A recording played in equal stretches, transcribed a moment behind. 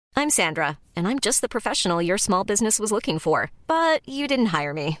I'm Sandra, and I'm just the professional your small business was looking for. But you didn't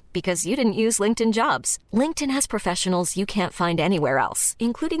hire me because you didn't use LinkedIn Jobs. LinkedIn has professionals you can't find anywhere else,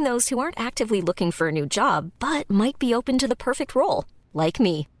 including those who aren't actively looking for a new job, but might be open to the perfect role, like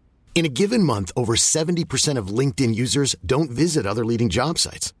me. In a given month, over 70% of LinkedIn users don't visit other leading job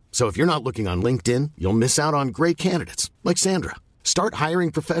sites. So if you're not looking on LinkedIn, you'll miss out on great candidates like Sandra. Start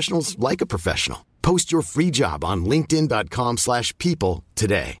hiring professionals like a professional. Post your free job on linkedin.com/people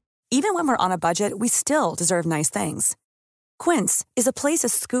today. Even when we're on a budget, we still deserve nice things. Quince is a place to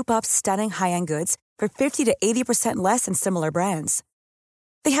scoop up stunning high-end goods for 50 to 80% less than similar brands.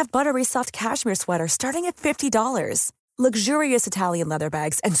 They have buttery soft cashmere sweaters starting at $50, luxurious Italian leather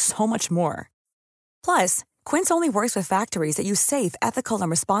bags, and so much more. Plus, Quince only works with factories that use safe, ethical, and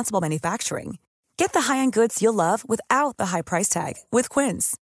responsible manufacturing. Get the high-end goods you'll love without the high price tag with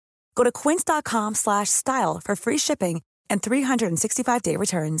Quince. Go to quince.com/style for free shipping and 365-day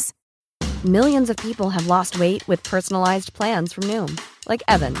returns. Millions of people have lost weight with personalized plans from Noom. Like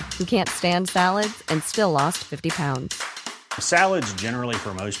Evan, who can't stand salads and still lost 50 pounds. Salads generally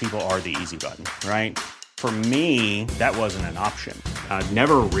for most people are the easy button, right? For me, that wasn't an option. I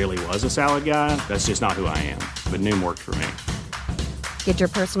never really was a salad guy. That's just not who I am. But Noom worked for me. Get your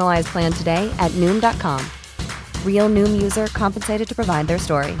personalized plan today at Noom.com. Real Noom user compensated to provide their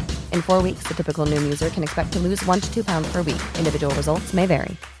story. In 4 weeks, the typical Noom user can expect to lose 1 to 2 pounds per week. Individual results may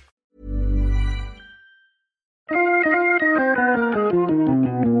vary.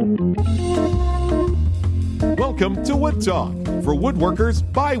 Welcome to Wood Talk, for woodworkers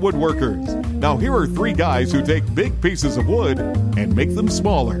by woodworkers. Now here are 3 guys who take big pieces of wood and make them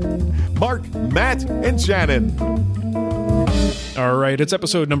smaller. Mark, Matt, and Shannon. All right, it's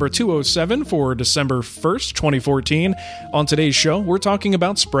episode number 207 for December 1st, 2014. On today's show, we're talking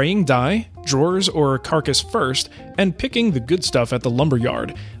about spraying dye, drawers or carcass first, and picking the good stuff at the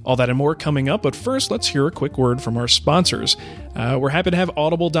lumberyard. All that and more coming up, but first, let's hear a quick word from our sponsors. We're happy to have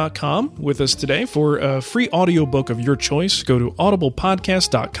Audible.com with us today. For a free audiobook of your choice, go to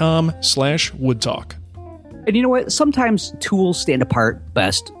audiblepodcast.com/woodtalk. And you know what? Sometimes tools stand apart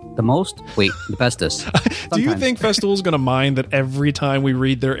the bestest. Do you think Festool's going to mind that every time we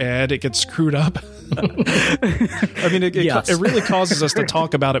read their ad, it gets screwed up? I mean, it really causes us to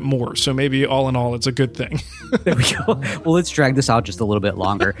talk about it more. So maybe all in all, it's a good thing. There we go. Well, let's drag this out just a little bit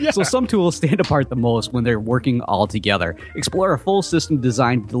longer. Yeah. So some tools stand apart the most when they're working all together. Explore a full system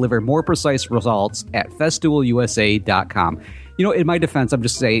designed to deliver more precise results at festoolusa.com. You know, in my defense, I'm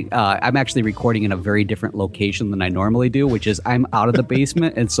just saying I'm actually recording in a very different location than I normally do, which is I'm out of the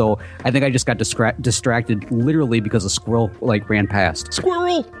basement. And so I think I just got distracted literally because a squirrel ran past.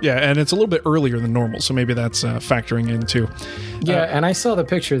 Squirrel! Yeah, and it's a little bit earlier than normal, so maybe that's factoring in too. Yeah, and I saw the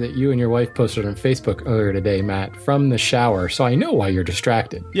picture that you and your wife posted on Facebook earlier today, Matt, from the shower, so I know why you're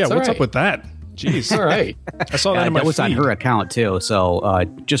distracted. Yeah, what's up with that? Jeez. All right. I saw that in my That was feed. on her account, too. So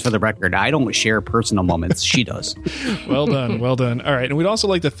just for the record, I don't share personal moments. She does. Well done. Well done. All right. And we'd also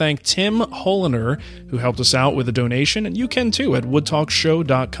like to thank Tim Holliner, who helped us out with a donation. And you can, too, at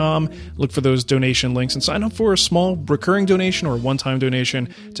woodtalkshow.com. Look for those donation links and sign up for a small recurring donation or a one-time donation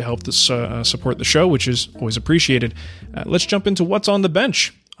to help this, support the show, which is always appreciated. Let's jump into what's on the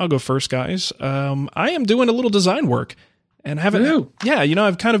bench. I'll go first, guys. I am doing a little design work. And I haven't,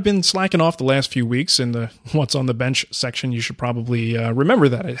 I've kind of been slacking off the last few weeks in the What's on the Bench section. You should probably remember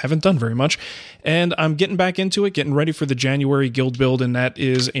that. I haven't done very much. And I'm getting back into it, getting ready for the January guild build. And that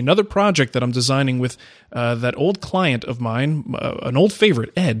is another project that I'm designing with that old client of mine, an old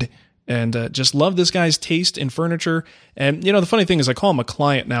favorite, Ed. And just love this guy's taste in furniture. And, the funny thing is I call him a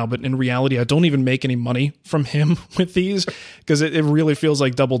client now, but in reality, I don't even make any money from him with these because it really feels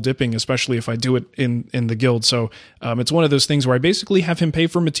like double dipping, especially if I do it in the guild. So it's one of those things where I basically have him pay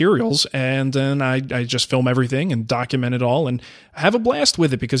for materials and then I just film everything and document it all and have a blast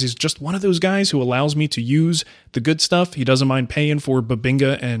with it because he's just one of those guys who allows me to use the good stuff. He doesn't mind paying for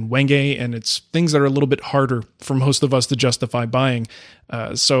Babinga and Wenge, and it's things that are a little bit harder for most of us to justify buying.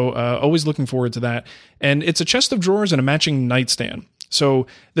 So always looking forward to that. And it's a chest of drawers and a matching nightstand. So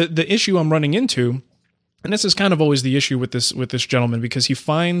the issue I'm running into, and this is kind of always the issue with this gentleman, because he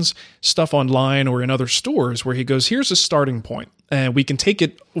finds stuff online or in other stores where he goes, here's a starting point. And we can take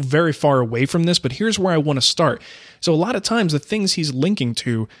it very far away from this, but here's where I want to start. So a lot of times the things he's linking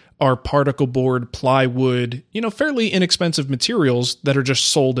to are particle board, plywood, fairly inexpensive materials that are just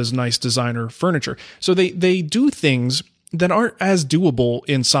sold as nice designer furniture. So they do things that aren't as doable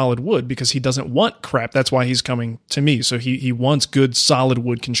in solid wood because he doesn't want crap. That's why he's coming to me. So he wants good solid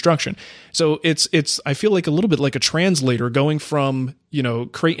wood construction. So it's I feel like a little bit like a translator going from,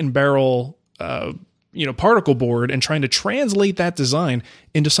 crate and barrel particle board and trying to translate that design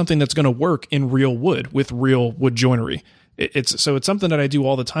into something that's going to work in real wood with real wood joinery. It's something that I do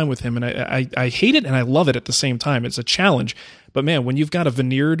all the time with him, and I hate it and I love it at the same time. It's a challenge, but man, when you've got a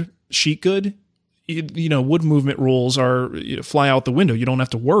veneered sheet good, wood movement rules fly out the window. You don't have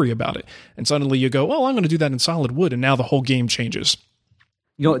to worry about it, and suddenly you go, "Oh, I'm going to do that in solid wood," and now the whole game changes.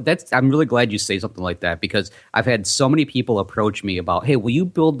 I'm really glad you say something like that, because I've had so many people approach me about, hey, will you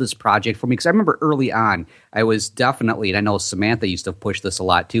build this project for me? Because I remember early on, I was definitely, and I know Samantha used to push this a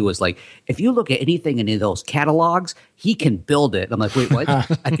lot too, was like, if you look at anything in any of those catalogs, he can build it. I'm like, wait, what?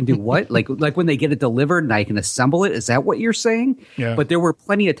 I can do what? Like when they get it delivered and I can assemble it? Is that what you're saying? Yeah. But there were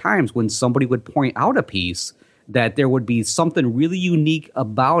plenty of times when somebody would point out a piece that there would be something really unique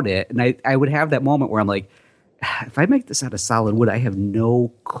about it. And I would have that moment where I'm like, if I make this out of solid wood, I have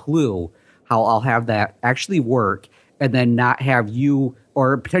no clue how I'll have that actually work, and then not have you,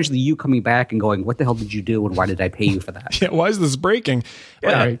 or potentially you, coming back and going, what the hell did you do, and why did I pay you for that? Yeah, why is this breaking?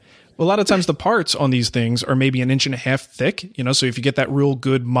 Yeah. Right. Well, a lot of times the parts on these things are maybe 1.5 inches thick, so if you get that real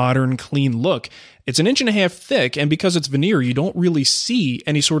good, modern, clean look, it's 1.5 inches thick, and because it's veneer, you don't really see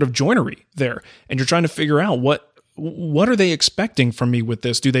any sort of joinery there, and you're trying to figure out what are they expecting from me with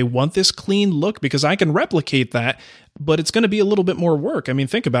this? Do they want this clean look? Because I can replicate that, but it's going to be a little bit more work. I mean,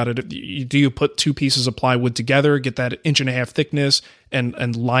 think about it. Do you put 2 pieces of plywood together, get that 1.5 inches thickness,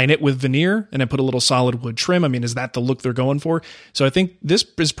 and line it with veneer, and then put a little solid wood trim? I mean, is that the look they're going for? So I think this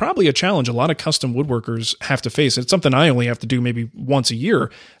is probably a challenge a lot of custom woodworkers have to face. It's something I only have to do maybe once a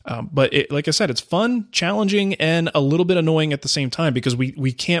year. But like I said, it's fun, challenging, and a little bit annoying at the same time, because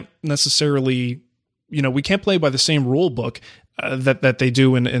we can't necessarily... we can't play by the same rule book that they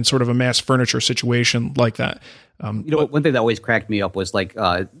do in sort of a mass furniture situation like that. One thing that always cracked me up was like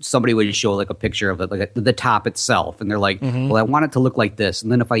somebody would show like a picture of it, like the top itself, and they're like, well, I want it to look like this. And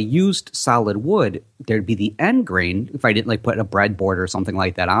then if I used solid wood, there'd be the end grain if I didn't like put a breadboard or something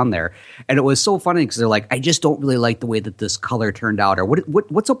like that on there. And it was so funny because they're like, I just don't really like the way that this color turned out, or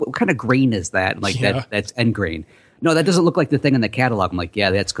what's up? What kind of grain is that? Like that's end grain. No, that doesn't look like the thing in the catalog. I'm like,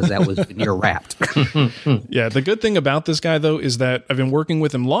 yeah, that's because that was veneer wrapped. Yeah, the good thing about this guy, though, is that I've been working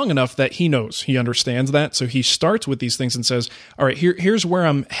with him long enough that he knows, he understands that. So he starts with these things and says, all right, here's where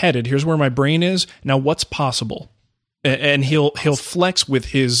I'm headed. Here's where my brain is. Now, what's possible? And he'll flex with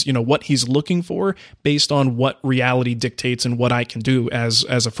his, what he's looking for based on what reality dictates and what I can do as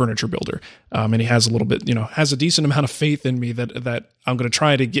a furniture builder. And he has a little bit, has a decent amount of faith in me that I'm going to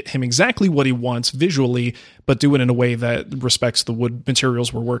try to get him exactly what he wants visually, but do it in a way that respects the wood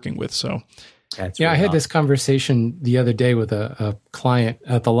materials we're working with. So. Really I had this conversation the other day with a client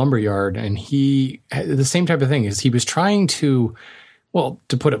at the lumberyard, and he had the same type of thing. Is he was trying to, well,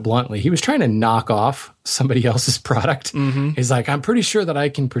 to put it bluntly, he was trying to knock off somebody else's product. Mm-hmm. He's like, I'm pretty sure that I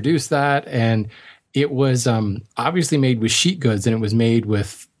can produce that. And it was obviously made with sheet goods, and it was made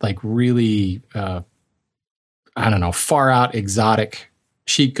with like really, far out exotic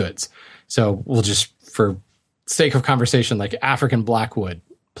sheet goods. So we'll just, for sake of conversation, like African blackwood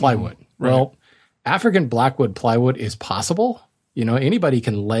plywood. Mm-hmm. Right. Well, African blackwood plywood is possible. Anybody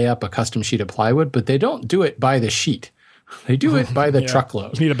can lay up a custom sheet of plywood, but they don't do it by the sheet. They do it by the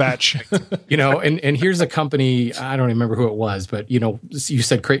truckload. You need a batch. And here's a company, I don't remember who it was, but, you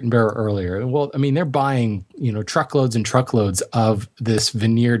said Crate and Barrel earlier. Well, I mean, they're buying, truckloads and truckloads of this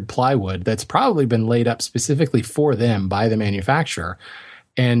veneered plywood that's probably been laid up specifically for them by the manufacturer.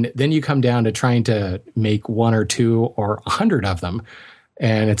 And then you come down to trying to make 1 or 2 or 100 of them.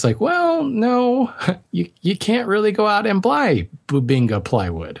 And it's like, well, no, you can't really go out and buy Bubinga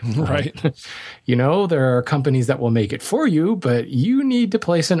plywood. Right. There are companies that will make it for you, but you need to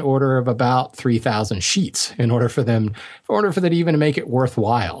place an order of about 3,000 sheets in order for them to even make it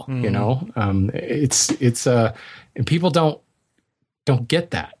worthwhile. Mm. And people don't get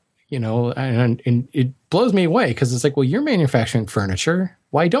that, and it blows me away, because it's like, well, you're manufacturing furniture.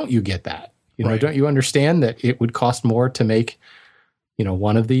 Why don't you get that? Right. Don't you understand that it would cost more to make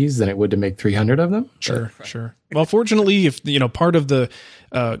one of these than it would to make 300 of them? Sure. Well, fortunately, if part of the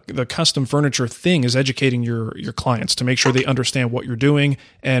custom furniture thing is educating your clients to make sure they understand what you're doing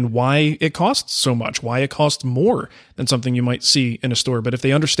and why it costs so much, why it costs more than something you might see in a store. But if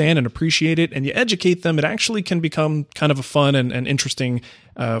they understand and appreciate it and you educate them, it actually can become kind of a fun and interesting,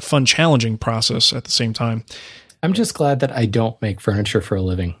 fun, challenging process at the same time. I'm just glad that I don't make furniture for a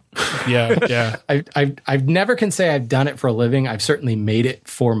living. Yeah. I've never can say I've done it for a living. I've certainly made it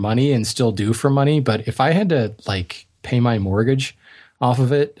for money and still do for money. But if I had to pay my mortgage off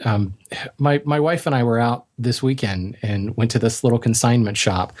of it, my wife and I were out this weekend and went to this little consignment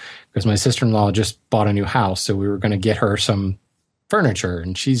shop because my sister-in-law just bought a new house. So we were going to get her some furniture,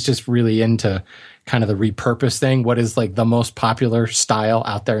 and she's just really into kind of the repurpose thing. What is like the most popular style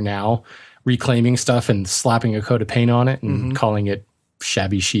out there now? Reclaiming stuff and slapping a coat of paint on it and calling it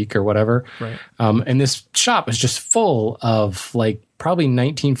shabby chic or whatever. Right. And this shop was just full of like probably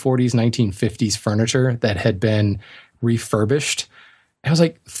 1940s, 1950s furniture that had been refurbished. It was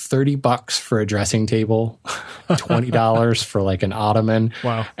like $30 for a dressing table, $20 for like an ottoman.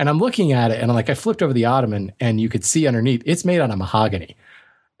 Wow. And I'm looking at it and I'm like, I flipped over the ottoman and you could see underneath it's made out of mahogany.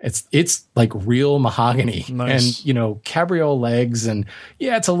 It's like real mahogany. Nice. And, you know, cabriole legs, and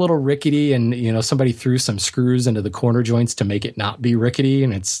yeah, it's a little rickety, and, you know, somebody threw some screws into the corner joints to make it not be rickety.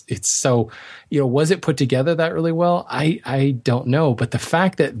 And it's so, you know, was it put together that really well? I don't know. But the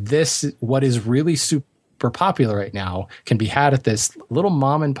fact that this, what is really super popular right now, can be had at this little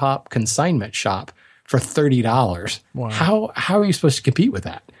mom and pop consignment shop for $30. Wow. How are you supposed to compete with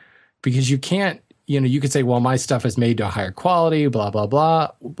that? Because you can't. You know, you could say, well, my stuff is made to a higher quality, blah, blah, blah.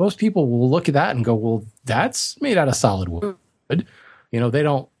 Most people will look at that and go, well, that's made out of solid wood. You know, they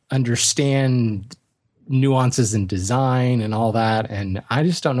don't understand nuances in design and all that. And I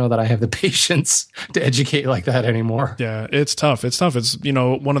just don't know that I have the patience to educate like that anymore. Yeah, it's tough. It's, you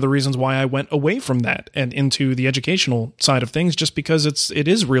know, one of the reasons why I went away from that and into the educational side of things, just because it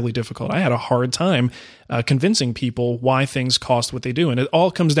is really difficult. I had a hard time convincing people why things cost what they do. And it all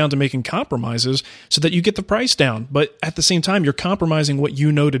comes down to making compromises so that you get the price down. But at the same time, you're compromising what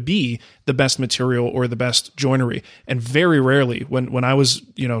you know to be the best material or the best joinery. And very rarely, when I was,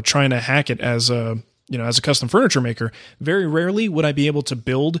 you know, trying to hack it as a custom furniture maker, very rarely would I be able to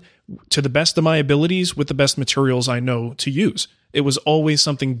build to the best of my abilities with the best materials I know to use. It was always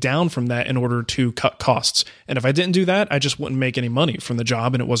something down from that in order to cut costs. And if I didn't do that, I just wouldn't make any money from the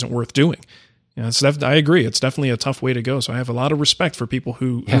job, and it wasn't worth doing. You know, I agree. It's definitely a tough way to go. So I have a lot of respect for people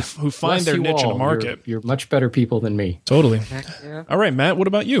who find their niche in the market. You're much better people than me. Totally. Yeah. All right, Matt, what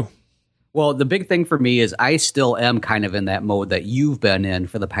about you? Well, the big thing for me is I still am kind of in that mode that you've been in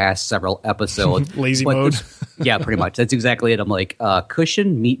for the past several episodes. Lazy mode. Yeah, pretty much. That's exactly it. I'm like,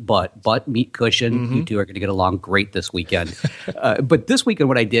 cushion, meet butt, meet cushion. Mm-hmm. You two are going to get along great this weekend. But this weekend,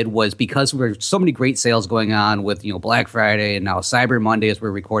 what I did was, because there were so many great sales going on with, you know, Black Friday and now Cyber Monday as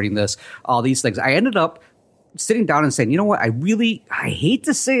we're recording this, all these things, I ended up sitting down and saying, you know what, I hate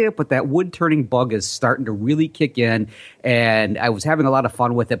to say it, but that wood turning bug is starting to really kick in, and I was having a lot of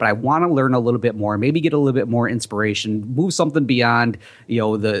fun with it, but I want to learn a little bit more, maybe get a little bit more inspiration, move something beyond, you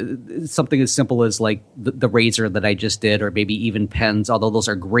know, something as simple as like the razor that I just did, or maybe even pens, although those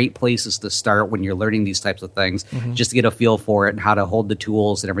are great places to start when you're learning these types of things, just to get a feel for it and how to hold the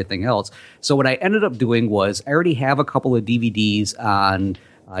tools and everything else. So what I ended up doing was, I already have a couple of DVDs on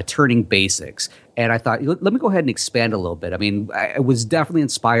turning basics. And I thought, let me go ahead and expand a little bit. I mean, I was definitely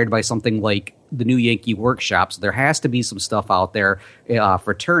inspired by something like the New Yankee Workshop. So there has to be some stuff out there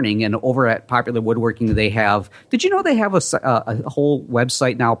for turning. And over at Popular Woodworking, they have, did you know they have a whole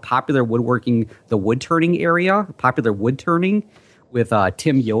website now, Popular Woodworking, the wood turning area, Popular Wood Turning, with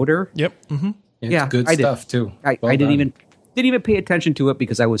Tim Yoder. Yep. Mm-hmm. It's good stuff too. I didn't even pay attention to it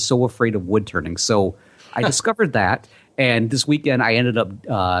because I was so afraid of wood turning. So I discovered that. And this weekend, I ended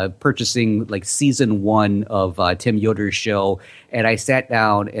up purchasing like season 1 of Tim Yoder's show. And I sat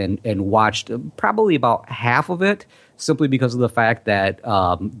down and watched probably about half of it, simply because of the fact that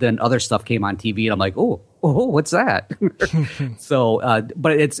then other stuff came on TV. And I'm like, oh, what's that? So,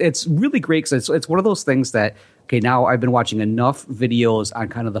 but it's really great, because it's one of those things that, okay, now I've been watching enough videos on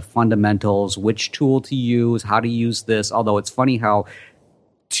kind of the fundamentals, which tool to use, how to use this. Although it's funny how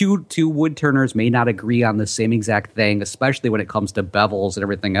two wood turners may not agree on the same exact thing, especially when it comes to bevels and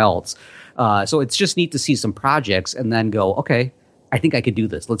everything else. So it's just neat to see some projects and then go, okay, I think I could do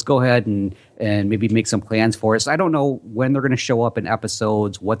this. Let's go ahead and maybe make some plans for us. I don't know when they're going to show up in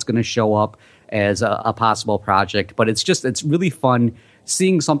episodes, what's going to show up as a possible project, but it's really fun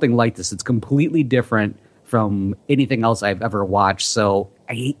seeing something like this. It's completely different from anything else I've ever watched. So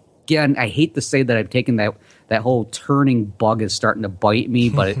I hate to say that I've taken that whole turning bug is starting to bite me,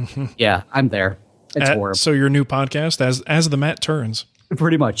 but yeah, I'm there. It's horrible. So your new podcast, as the Matt turns.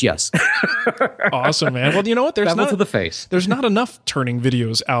 Pretty much, yes. Awesome, man. Well, you know what? There's to the face. There's not enough turning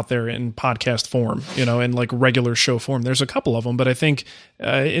videos out there in podcast form, you know, in like regular show form. There's a couple of them, but I think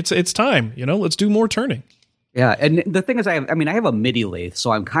it's time. You know, let's do more turning. Yeah, and the thing is, I have a MIDI lathe,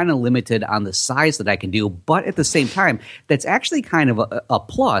 so I'm kind of limited on the size that I can do. But at the same time, that's actually kind of a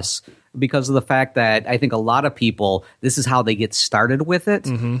plus, because of the fact that I think a lot of people, this is how they get started with it,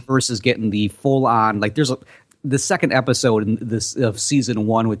 versus getting the full on, like the second episode in this of season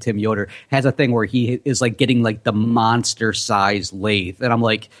 1 with Tim Yoder has a thing where he is like getting like the monster size lathe, and I'm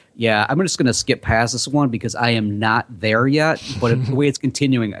like, yeah, I'm just gonna skip past this one because I am not there yet. But the way it's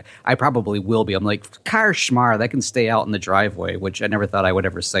continuing, I probably will be. I'm like, car schmar that can stay out in the driveway, which I never thought I would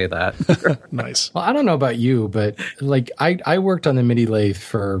ever say that. Nice. Well, I don't know about you, but like I worked on the mini lathe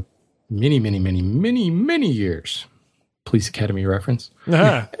for many years. Police Academy reference.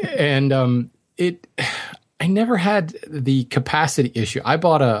 And I never had the capacity issue. I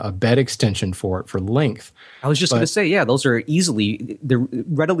bought a bed extension for it for length. I was just going to say, yeah, those are they're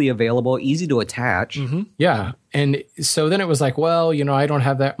readily available, easy to attach. Mm-hmm. Yeah. And so then it was like, well, I don't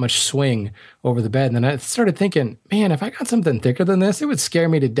have that much swing over the bed. And then I started thinking, man, if I got something thicker than this, it would scare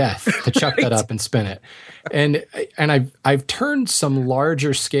me to death to chuck that up and spin it. And I've turned some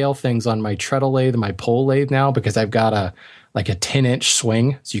larger scale things on my treadle lathe and my pole lathe now because I've got a 10-inch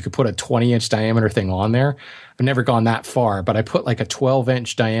swing, so you could put a 20-inch diameter thing on there. I've never gone that far, but I put like a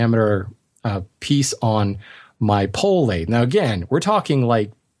 12-inch diameter piece on my pole lathe. Now, again, we're talking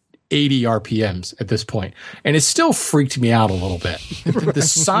like 80 RPMs at this point, and it still freaked me out a little bit. The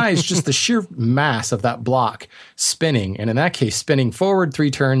size, just the sheer mass of that block spinning, and in that case, spinning forward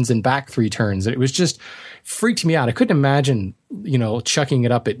 3 turns and back 3 turns. It was just freaked me out. I couldn't imagine, chucking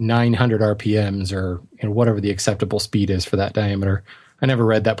it up at 900 RPMs or whatever the acceptable speed is for that diameter. I never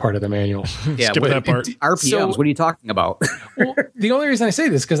read that part of the manual. Yeah, skip that part. RPMs, what are you talking about? Well, the only reason I say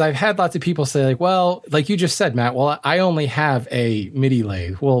this is because I've had lots of people say, like, well, like you just said, Matt, well, I only have a MIDI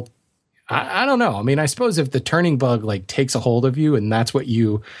lathe. Well, I don't know. I mean, I suppose if the turning bug like takes a hold of you and that's what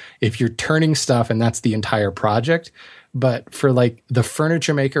if you're turning stuff and that's the entire project, but for like the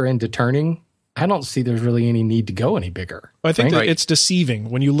furniture maker into turning, I don't see there's really any need to go any bigger. I think that it's deceiving.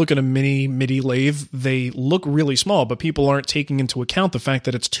 When you look at a mini MIDI lathe, they look really small, but people aren't taking into account the fact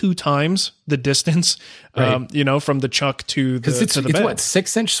that it's 2 times the distance, from the chuck to the bed. It's what,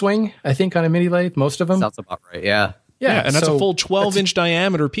 6-inch swing, I think, on a MIDI lathe, most of them? Sounds about right, yeah. Yeah, and that's a full 12-inch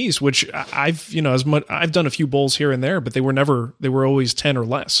diameter piece, which I've done a few bowls here and there, but they were always 10 or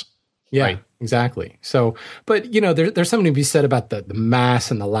less. Yeah, exactly. So, but there's something to be said about the mass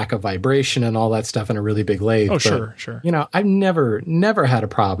and the lack of vibration and all that stuff in a really big lathe. Oh, but, sure. I've never had a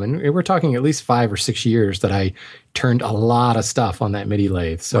problem. And we're talking at least 5 or 6 years that I turned a lot of stuff on that MIDI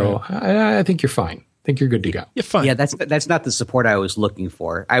lathe. So I think you're fine. I think you're good to go. You're fine. Yeah, that's not the support I was looking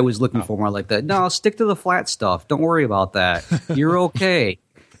for. I was looking for more like no, stick to the flat stuff. Don't worry about that. You're okay.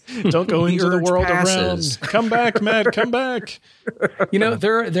 Don't go into the world passes. around. Come back, Matt. Come back.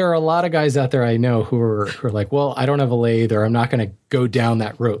 There are a lot of guys out there I know who are like, well, I don't have a lathe, or I'm not going to go down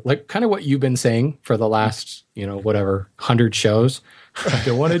that road. Like kind of what you've been saying for the last, 100 shows. I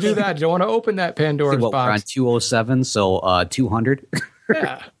don't want to do that. I don't want to open that Pandora's box. We're on 207, so 200.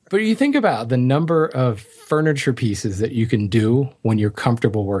 Yeah. But you think about the number of furniture pieces that you can do when you're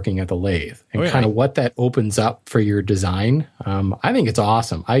comfortable working at the lathe and kind of what that opens up for your design. I think it's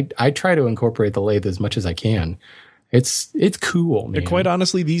awesome. I try to incorporate the lathe as much as I can. It's cool, man. And quite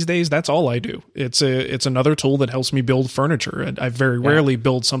honestly, these days, that's all I do. It's another tool that helps me build furniture. And I very rarely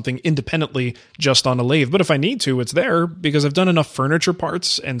build something independently just on a lathe. But if I need to, it's there because I've done enough furniture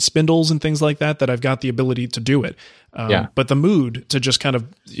parts and spindles and things like that I've got the ability to do it. But the mood to just kind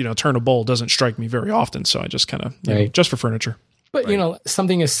of, turn a bowl doesn't strike me very often. So I just kind of, just for furniture. But,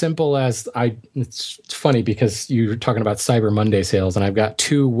 something as simple as it's funny because you're talking about Cyber Monday sales, and I've got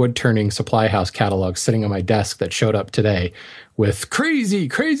 2 wood turning supply house catalogs sitting on my desk that showed up today with crazy,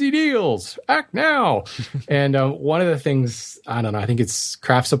 crazy deals. Act now. And one of the things, I don't know, I think it's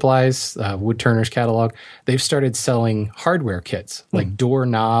Craft Supplies, Wood Turners catalog. They've started selling hardware kits like door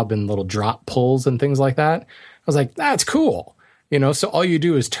knob and little drop pulls and things like that. I was like, that's cool. So all you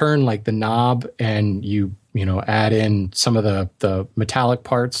do is turn like the knob and you add in some of the metallic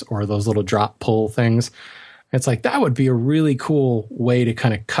parts or those little drop pull things. It's like, that would be a really cool way to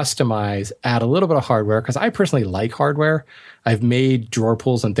kind of customize, add a little bit of hardware. Because I personally like hardware. I've made drawer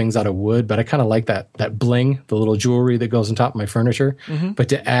pulls and things out of wood, but I kind of like that bling, the little jewelry that goes on top of my furniture. Mm-hmm. But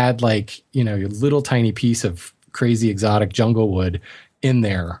to add like, your little tiny piece of crazy exotic jungle wood in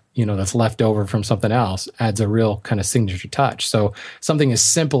there, that's left over from something else adds a real kind of signature touch. So something as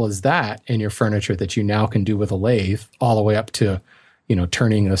simple as that in your furniture that you now can do with a lathe all the way up to,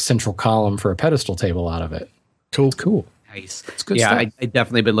 turning a central column for a pedestal table out of it. Cool. It's cool. Nice. It's good stuff. stuff. I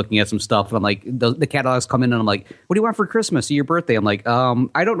definitely been looking at some stuff. And I'm like, the catalogs come in and I'm like, what do you want for Christmas or your birthday? I'm like,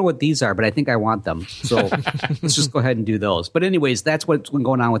 I don't know what these are, but I think I want them. So let's just go ahead and do those. But anyways, that's what's been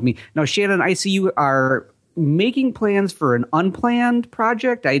going on with me. Now, Shannon, I see you are making plans for an unplanned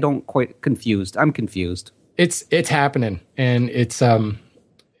project. I'm confused. It's happening, and it's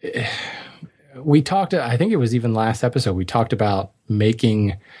we talked, I think it was even last episode, we talked about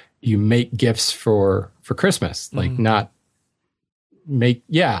you make gifts for Christmas, like not make,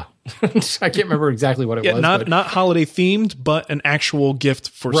 I can't remember exactly what it was. Not holiday themed, but an actual gift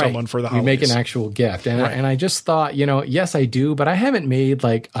for someone for the holidays. You make an actual gift. And I just thought, yes, I do, but I haven't made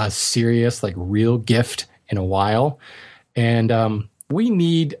like a serious, like real gift in a while. And we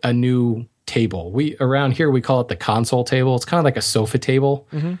need a new table. Around here, we call it the console table. It's kind of like a sofa table,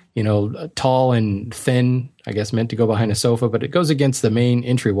 tall and thin, I guess meant to go behind a sofa, but it goes against the main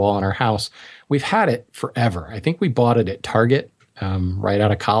entry wall in our house. We've had it forever. I think we bought it at Target right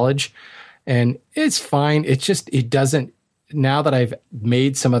out of college, and it's fine. It's just, it doesn't, now that I've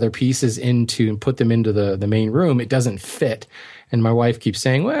made some other pieces and put them into the main room, it doesn't fit. And my wife keeps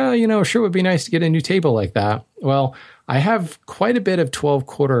saying, well, sure would be nice to get a new table like that. Well, I have quite a bit of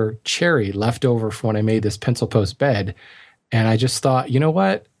 12-quarter cherry left over from when I made this pencil post bed. And I just thought, you know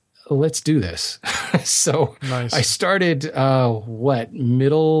what? Let's do this. So nice. I started,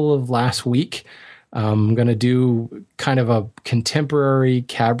 middle of last week. I'm going to do kind of a contemporary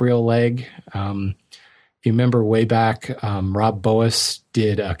cabriolet. If you remember way back, Rob Boas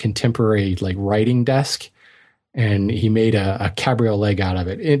did a contemporary like writing desk, and he made a cabriolet out of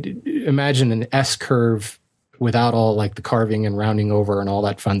it. Imagine an S curve without all like the carving and rounding over and all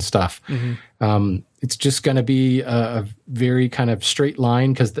that fun stuff. Mm-hmm. It's just going to be a very kind of straight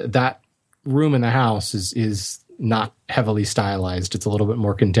line, because that room in the house is not heavily stylized. It's a little bit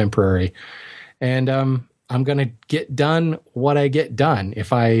more contemporary. And I'm going to get done what I get done.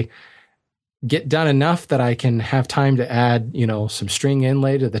 If I get done enough that I can have time to add, some string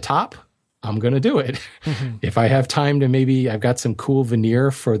inlay to the top, I'm going to do it. Mm-hmm. If I have time to, maybe I've got some cool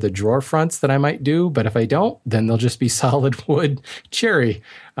veneer for the drawer fronts that I might do, but if I don't, then they'll just be solid wood cherry.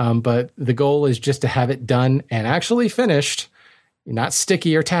 But the goal is just to have it done and actually finished, not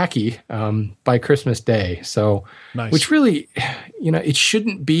sticky or tacky, by Christmas Day. So, nice. Which really, it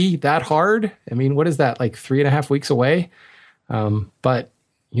shouldn't be that hard. I mean, what is that, like 3.5 weeks away? But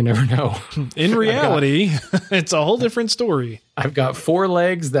you never know. In reality, it's a whole different story. I've got 4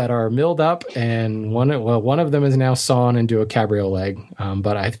 legs that are milled up, and one of them is now sawn into a cabriolet.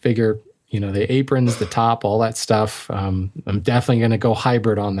 But I figure, the aprons, the top, all that stuff, I'm definitely going to go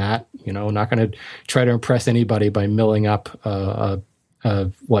hybrid on that. Not going to try to impress anybody by milling up a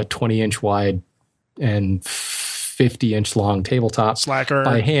 20-inch wide and 50-inch long tabletop slacker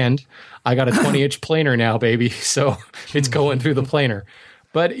by hand. I got a 20-inch planer now, baby. So it's going through the planer.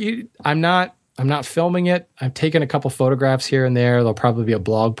 But I'm not filming it. I've taken a couple photographs here and there. There'll probably be a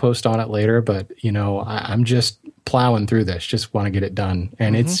blog post on it later. But, I'm just plowing through this. Just want to get it done.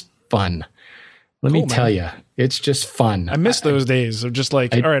 And it's fun. Let me tell you, it's just fun. I miss those days of just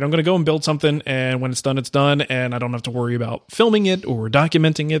like, all right, I'm going to go and build something. And when it's done, it's done. And I don't have to worry about filming it or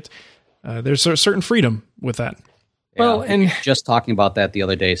documenting it. There's a certain freedom with that. Yeah, well, and just talking about that the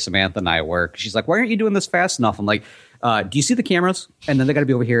other day, Samantha and I at work, she's like, why aren't you doing this fast enough? I'm like, do you see the cameras? And then they got to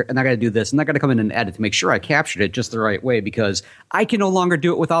be over here, and I got to do this, and I got to come in and edit to make sure I captured it just the right way, because I can no longer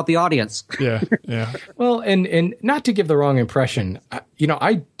do it without the audience. Yeah. Well, and not to give the wrong impression,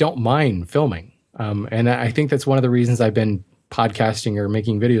 I don't mind filming. And I think that's one of the reasons I've been podcasting or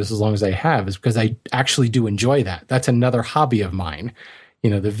making videos as long as I have, is because I actually do enjoy that. That's another hobby of mine.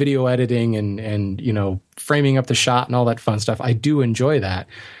 The video editing and framing up the shot and all that fun stuff. I do enjoy that.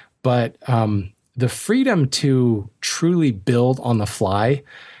 But the freedom to truly build on the fly,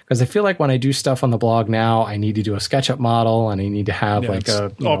 because I feel like when I do stuff on the blog now, I need to do a SketchUp model, and I need to have like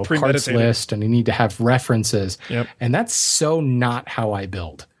a parts list, and I need to have references. Yep. And that's so not how I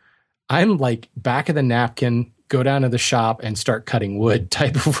build. I'm like back of the napkin, go down to the shop and start cutting wood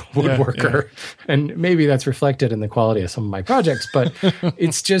type of woodworker. Yeah. And maybe that's reflected in the quality of some of my projects, but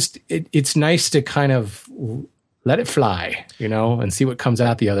it's just, it's nice to kind of let it fly, and see what comes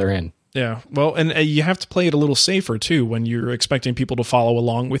out the other end. Yeah. Well, and you have to play it a little safer too. When you're expecting people to follow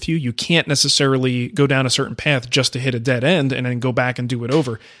along with you, you can't necessarily go down a certain path just to hit a dead end and then go back and do it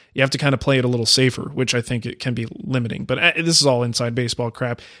over. You have to kind of play it a little safer, which I think it can be limiting. But this is all inside baseball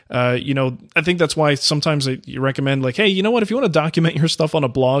crap. I think that's why sometimes you recommend like, hey, you know what? If you want to document your stuff on a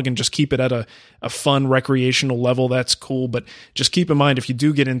blog and just keep it at a fun recreational level, that's cool. But just keep in mind, if you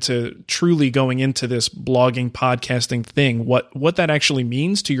do get into truly going into this blogging, podcasting thing, what that actually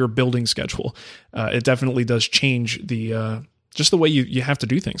means to your building schedule, it definitely does change the just the way you have to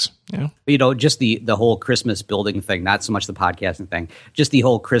do things. Just the whole Christmas building thing, not so much the podcasting thing, just the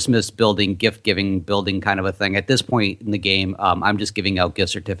whole Christmas building, gift giving, building kind of a thing. At this point in the game, I'm just giving out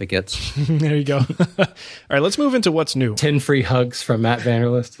gift certificates. There you go. All right, let's move into what's new. 10 free hugs from Matt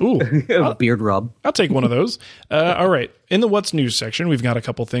Vanderlist. Ooh, beard rub. I'll take one of those. All right. in the What's News section, we've got a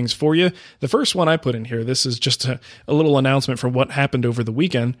couple things for you. The first one I put in here, this is just a little announcement for what happened over the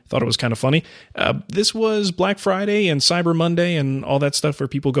weekend. Thought it was kind of funny. This was Black Friday and Cyber Monday and all that stuff where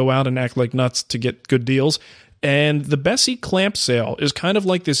people go out and act like nuts to get good deals. And the Bessie clamp sale is kind of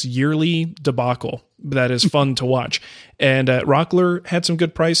like this yearly debacle that is fun to watch. And Rockler had some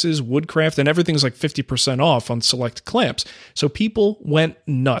good prices, Woodcraft, and everything's like 50% off on select clamps. So people went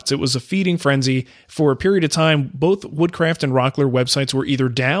nuts. It was a feeding frenzy. For a period of time, both Woodcraft and Rockler websites were either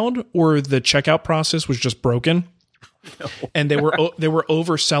down or the checkout process was just broken. No. And they were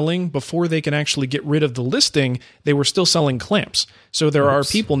overselling before they can actually get rid of the listing. They were still selling clamps. So there are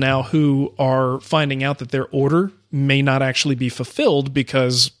people now who are finding out that their order may not actually be fulfilled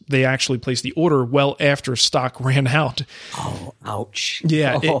because they actually placed the order well after stock ran out. Oh, ouch.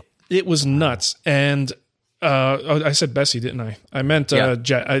 Yeah, it was nuts. And I said Bessie, didn't I? I meant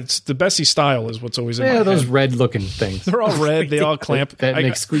Jet. It's the Bessie style is what's always in my head. Those red looking things. They're all red. They all clamp. that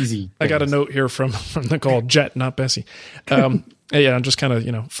make squeezy. I got a note here from Nicole. Jet, not Bessie. Yeah, I'm just kind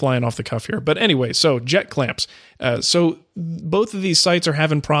of flying off the cuff here. But anyway, so Jet clamps. So both of these sites are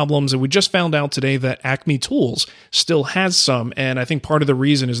having problems, and we just found out today that Acme Tools still has some. And I think part of the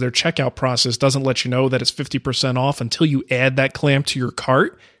reason is their checkout process doesn't let you know that it's 50% off until you add that clamp to your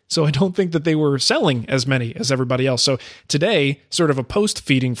cart. So I don't think that they were selling as many as everybody else. So today, sort of a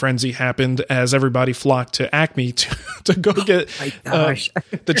post-feeding frenzy happened as everybody flocked to Acme to go get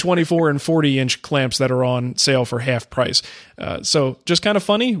the 24 and 40-inch clamps that are on sale for half price. So just kind of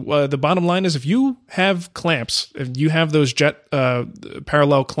funny. The bottom line is if you have clamps, if you have those Jet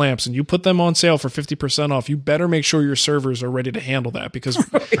parallel clamps and you put them on sale for 50% off, you better make sure your servers are ready to handle that because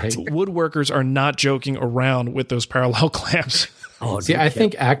woodworkers are not joking around with those parallel clamps. Oh, see, I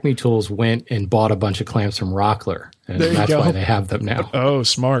think Acme Tools went and bought a bunch of clamps from Rockler, and that's why they have them now. Oh,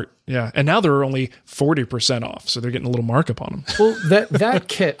 smart. Yeah. And now they're only 40% off, so they're getting a little markup on them. Well, that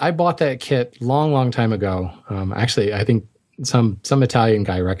kit, I bought that kit long time ago. Actually, I think some Italian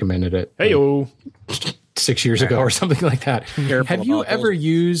guy recommended it. Hey-o. 6 years ago or something like that. Have you ever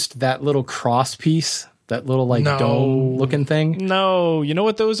used that little cross piece, that little dome-looking thing? No. You know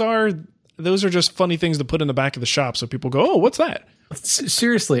what those are? Those are just funny things to put in the back of the shop so people go, oh, what's that?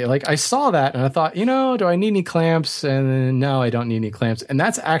 Seriously, I saw that and I thought, do I need any clamps? And then, no, I don't need any clamps. And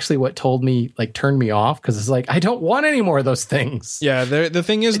that's actually what turned me off because it's like, I don't want any more of those things. Yeah, the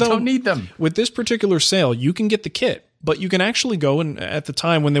thing is, though, I don't need them. With this particular sale, you can get the kit, but you can actually go and at the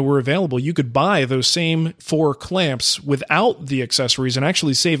time when they were available, you could buy those same 4 clamps without the accessories and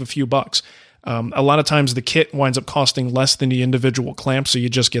actually save a few bucks. A lot of times the kit winds up costing less than the individual clamp, so you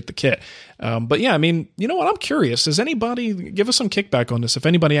just get the kit. But yeah, I mean, you know what? I'm curious. Does anybody give us some kickback on this? If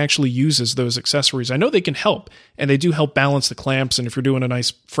anybody actually uses those accessories, I know they can help, and they do help balance the clamps. And if you're doing a nice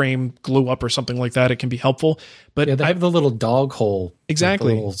frame glue up or something like that, it can be helpful. But yeah, they have the little dog hole, exactly,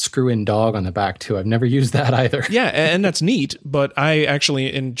 the little screw-in dog on the back too. I've never used that either. Yeah, and that's neat. But I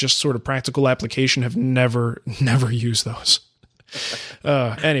actually, in just sort of practical application, have never used those.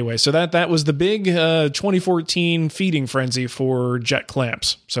 Anyway, so that was the big 2014 feeding frenzy for Jet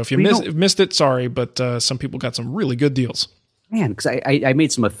clamps. So if you missed it, sorry, but some people got some really good deals. Man, because I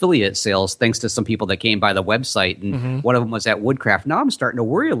made some affiliate sales thanks to some people that came by the website, and one of them was at Woodcraft. Now I'm starting to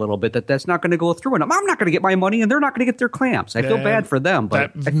worry a little bit that that's not going to go through, and I'm not going to get my money, and they're not going to get their clamps. I feel bad for them,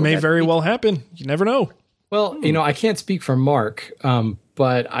 but that may very well happen. You never know. Well, I can't speak for Mark,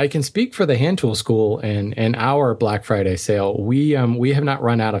 but I can speak for the Hand Tool School and our Black Friday sale. We have not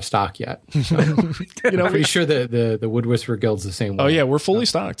run out of stock yet. So, I'm pretty sure the Wood Whisperer Guild's the same way. Oh yeah, we're fully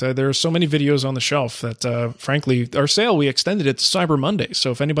stocked. There are so many videos on the shelf that, frankly, our sale, we extended it to Cyber Monday.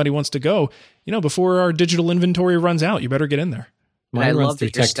 So if anybody wants to go, before our digital inventory runs out, you better get in there. Mine runs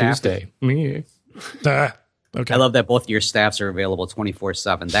through Tech Tuesday. Okay. I love that both of your staffs are available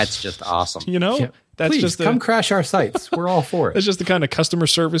 24/7. That's just awesome. That's Please come crash our sites. We're all for it. That's just the kind of customer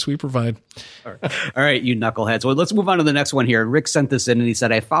service we provide. All right, you knuckleheads. Well, let's move on to the next one here. Rick sent this in and he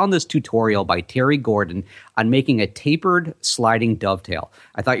said, I found this tutorial by Terry Gordon on making a tapered sliding dovetail.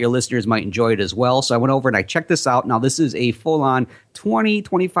 I thought your listeners might enjoy it as well. So I went over and I checked this out. Now, this is a full-on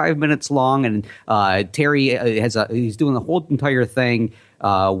 25 minutes long. And Terry he's doing the whole entire thing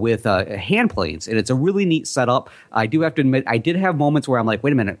with hand planes, and it's a really neat setup. I do have to admit, I did have moments where I'm like,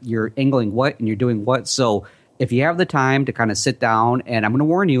 wait a minute, you're angling what and you're doing what? So if you have the time to kind of sit down, and I'm going to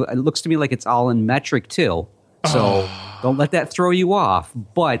warn you, it looks to me like it's all in metric too. So don't let that throw you off.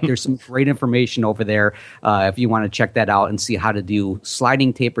 But there's some great information over there if you want to check that out and see how to do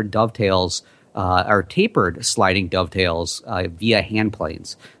sliding tapered dovetails or tapered sliding dovetails via hand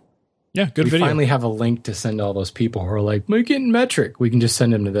planes. Yeah, good video. We finally have a link to send all those people who are like, make it in metric. We can just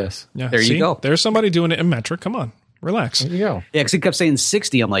send them to this. Yeah, there you go. There's somebody doing it in metric. Come on. Relax. There you go. Yeah, because he kept saying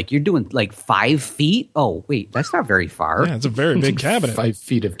 60. I'm like, you're doing like 5 feet? Oh, wait, that's not very far. Yeah, it's a very big cabinet. 5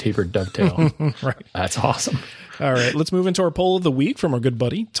 feet of tapered dovetail. Right. That's awesome. All right, let's move into our poll of the week from our good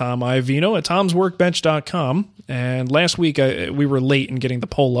buddy, Tom Iovino at tomsworkbench.com. And last week, we were late in getting the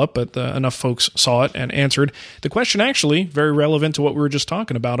poll up, but enough folks saw it and answered. The question actually, very relevant to what we were just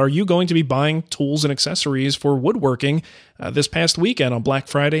talking about. Are you going to be buying tools and accessories for woodworking this past weekend on Black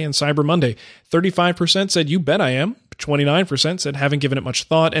Friday and Cyber Monday? 35% said, you bet I am. 29% said, haven't given it much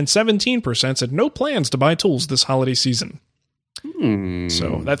thought. And 17% said, no plans to buy tools this holiday season.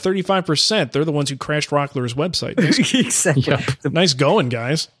 So that 35%, they're the ones who crashed Rockler's website. Exactly. Yep. Nice going,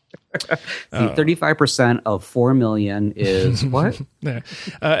 guys. 35% of 4 million is what? Yeah.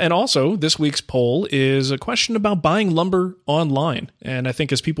 And also, this week's poll is a question about buying lumber online. And I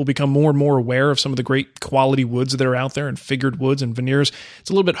think as people become more and more aware of some of the great quality woods that are out there and figured woods and veneers, it's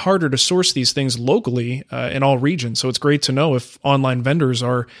a little bit harder to source these things locally in all regions. So it's great to know if online vendors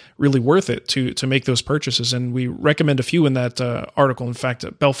are really worth it to make those purchases. And we recommend a few in that article. In fact,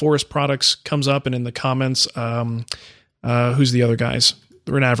 Bell Forest Products comes up, and in the comments, who's the other guys?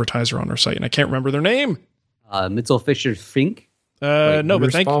 They're an advertiser on our site, and I can't remember their name. Mitzel Fisher Fink. No,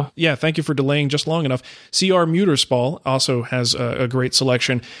 but thank you for delaying just long enough. CR Muterspal also has a great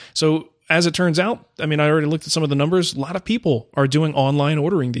selection. So as it turns out, I mean, I already looked at some of the numbers. A lot of people are doing online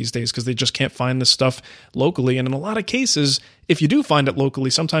ordering these days because they just can't find this stuff locally. And in a lot of cases, if you do find it locally,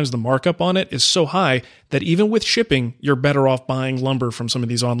 sometimes the markup on it is so high that even with shipping, you're better off buying lumber from some of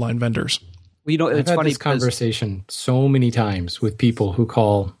these online vendors. Well, you know, it's I've had funny this conversation so many times with people who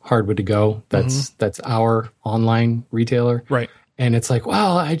call Hardwood to Go. That's our online retailer, right? And it's like,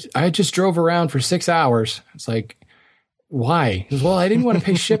 well, I just drove around for 6 hours. It's like, why? He goes, well, I didn't want to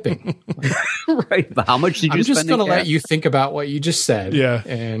pay shipping. Right? But how much did you? I'm just going to let you think about what you just said. Yeah,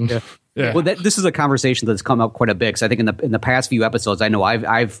 and. Yeah. Well, this is a conversation that's come up quite a bit, because I think in the past few episodes, I know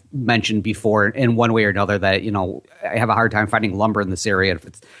I've mentioned before in one way or another that, you know, I have a hard time finding lumber in this area.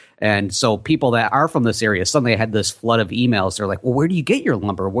 And so people that are from this area, suddenly I had this flood of emails. They're like, well, where do you get your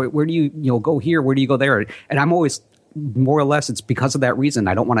lumber? Where do you go here? Where do you go there? And I'm always, more or less, it's because of that reason.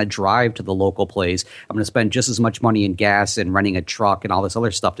 I don't want to drive to the local place. I'm going to spend just as much money in gas and renting a truck and all this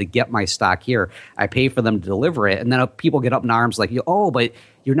other stuff to get my stock here. I pay for them to deliver it. And then people get up in arms like, oh, but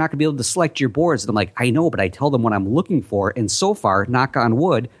you're not going to be able to select your boards. And I'm like, I know, but I tell them what I'm looking for. And so far, knock on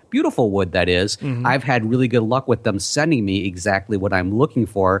wood, beautiful wood that is, I've had really good luck with them sending me exactly what I'm looking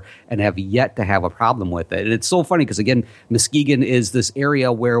for and have yet to have a problem with it. And it's so funny because, again, Muskegon is this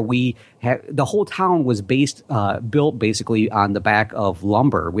area where we have, the whole town was built basically on the back of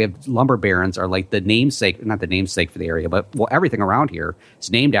lumber. We have lumber barons are like the namesake, not the namesake for the area, but everything around here is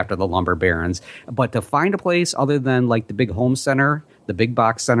named after the lumber barons. But to find a place other than like the big home center, the big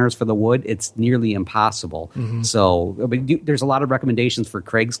box centers for the wood, it's nearly impossible. So I mean, there's a lot of recommendations for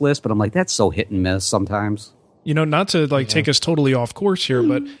Craigslist, but I'm like, that's so hit and miss sometimes. You know, not to take us totally off course here,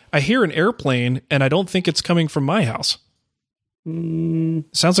 but I hear an airplane and I don't think it's coming from my house.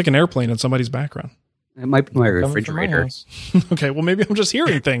 Sounds like an airplane in somebody's background. It might be my refrigerator. Okay, well, maybe I'm just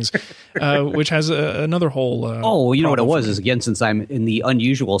hearing things, which has another whole... you know what it was is, again, since I'm in the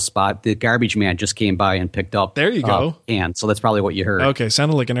unusual spot, the garbage man just came by and picked up. There you go. And so that's probably what you heard. Okay,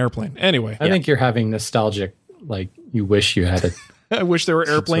 sounded like an airplane. Anyway. I think you're having nostalgic, like you wish you had it. I wish there were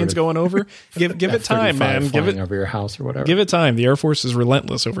airplanes going over. Give it time, man. Give it over your house or whatever. Give it time. The Air Force is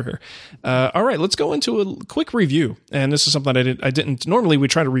relentless over here. All right, let's go into a quick review. And this is something I didn't. Normally, we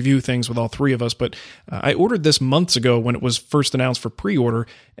try to review things with all three of us, but I ordered this months ago when it was first announced for pre-order,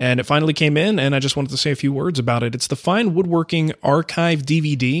 and it finally came in. And I just wanted to say a few words about it. It's the Fine Woodworking Archive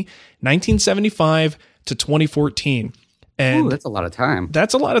DVD, 1975 to 2014. And that's a lot of time.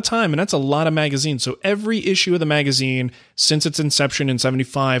 That's a lot of time, and that's a lot of magazines. So every issue of the magazine since its inception in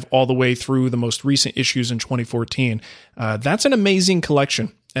 75 all the way through the most recent issues in 2014. That's an amazing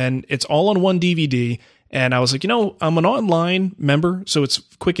collection, and it's all on one DVD. And I was like, I'm an online member, so it's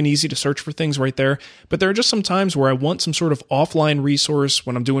quick and easy to search for things right there. But there are just some times where I want some sort of offline resource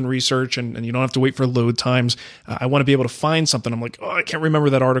when I'm doing research, and you don't have to wait for load times. I want to be able to find something. I'm like, I can't remember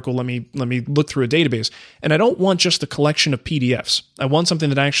that article. Let me look through a database. And I don't want just a collection of PDFs. I want something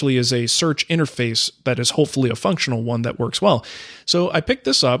that actually is a search interface that is hopefully a functional one that works well. So I picked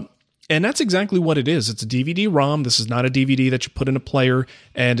this up. And that's exactly what it is. It's a DVD-ROM. This is not a DVD that you put in a player,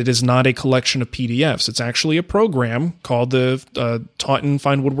 and it is not a collection of PDFs. It's actually a program called the Taunton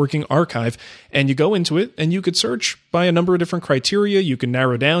Fine Woodworking Archive, and you go into it, and you could search by a number of different criteria. You can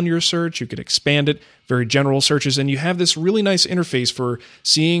narrow down your search. You could expand it, very general searches, and you have this really nice interface for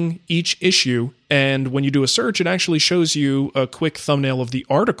seeing each issue. And when you do a search, it actually shows you a quick thumbnail of the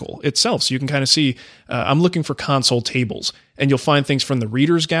article itself. So you can kind of see, I'm looking for console tables, and you'll find things from the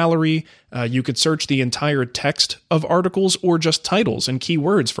reader's gallery. You could search the entire text of articles or just titles and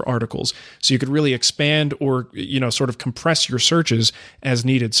keywords for articles. So you could really expand or, sort of compress your searches as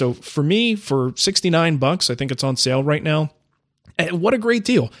needed. So for me, for $69, I think it's on sale right now. And what a great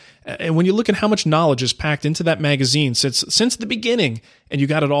deal. And when you look at how much knowledge is packed into that magazine since the beginning, and you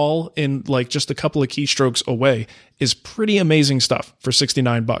got it all in like just a couple of keystrokes away, is pretty amazing stuff for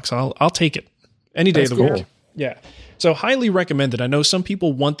 $69. I'll take it any day of the week. Yeah. So highly recommended. I know some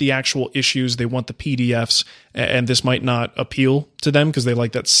people want the actual issues. They want the PDFs, and this might not appeal to them because they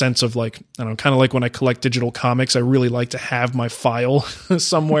like that sense of like, I don't know, kind of like when I collect digital comics, I really like to have my file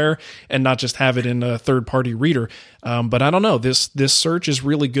somewhere and not just have it in a third-party reader. But I don't know. This search is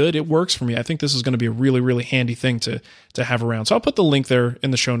really good. It works for me. I think this is going to be a really, really handy thing to have around. So I'll put the link there in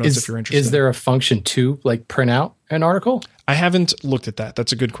the show notes if you're interested. Is there a function to like print out an article? I haven't looked at that.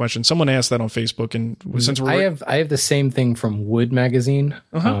 That's a good question. Someone asked that on Facebook, and since I have the same thing from Wood Magazine,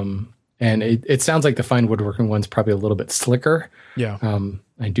 and it sounds like the Fine Woodworking one's probably a little bit slicker. Yeah,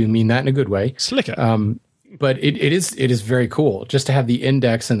 I do mean that in a good way. Slicker. But it is very cool just to have the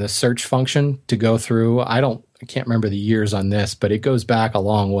index and the search function to go through. I can't remember the years on this, but it goes back a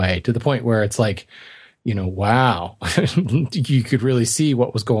long way to the point where it's like, wow, you could really see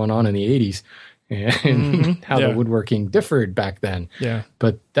what was going on in the 80s. And how the woodworking differed back then. Yeah.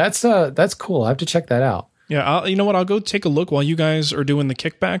 But that's cool. I have to check that out. Yeah, you know what? I'll go take a look while you guys are doing the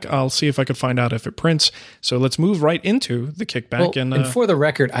kickback. I'll see if I could find out if it prints. So let's move right into the kickback. Well, and for the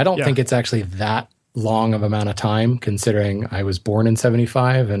record, I don't think it's actually that long of amount of time, considering I was born in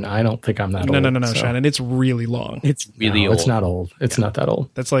 75, and I don't think I'm that old. No, so. Shannon. It's really long. It's really old. It's not old. It's not that old.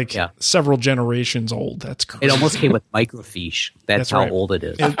 That's like several generations old. That's crazy. It almost came with microfiche. That's how right. old it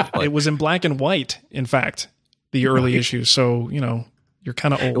is. It was in black and white, in fact, the early issues. So, you're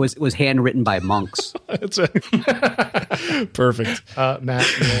kind of old. It was handwritten by monks. That's perfect.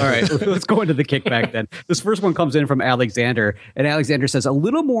 Matt. All right, let's go into the kickback then. This first one comes in from Alexander, and Alexander says a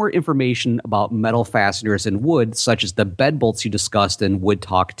little more information about metal fasteners in wood, such as the bed bolts you discussed in Wood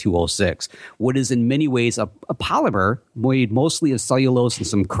Talk 206. Wood is in many ways a polymer made mostly of cellulose and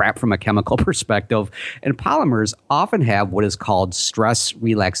some crap from a chemical perspective, and polymers often have what is called stress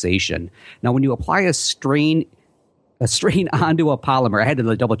relaxation. Now, when you apply a strain onto a polymer. I had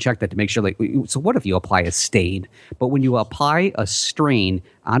to double check that to make sure. So what if you apply a stain? But when you apply a strain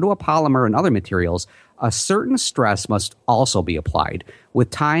onto a polymer and other materials, a certain stress must also be applied. With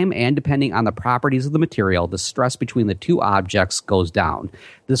time and depending on the properties of the material, the stress between the two objects goes down.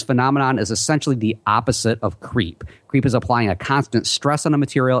 This phenomenon is essentially the opposite of creep. Creep is applying a constant stress on a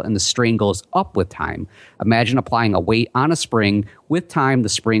material, and the strain goes up with time. Imagine applying a weight on a spring. With time, the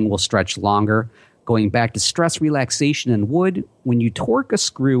spring will stretch longer. Going back to stress relaxation in wood, when you torque a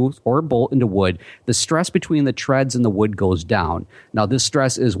screw or bolt into wood, the stress between the treads and the wood goes down. Now, this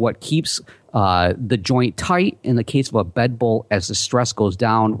stress is what keeps the joint tight. In the case of a bed bolt, as the stress goes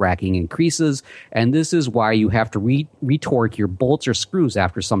down, racking increases, and this is why you have to retorque your bolts or screws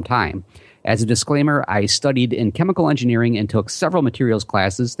after some time. As a disclaimer, I studied in chemical engineering and took several materials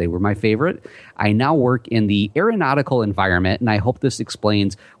classes. They were my favorite. I now work in the aeronautical environment, and I hope this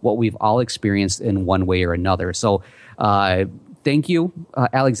explains what we've all experienced in one way or another. So thank you,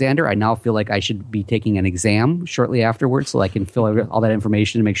 Alexander. I now feel like I should be taking an exam shortly afterwards so I can fill out all that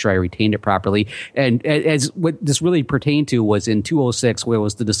information and make sure I retained it properly. And as what this really pertained to was in 206, where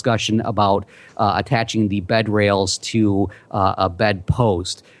was the discussion about attaching the bed rails to a bed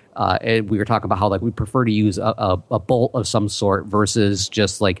post. And we were talking about how we prefer to use a bolt of some sort versus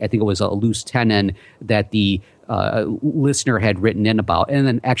just I think it was a loose tenon that the listener had written in about. And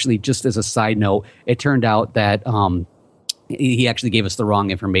then actually, just as a side note, it turned out that he actually gave us the wrong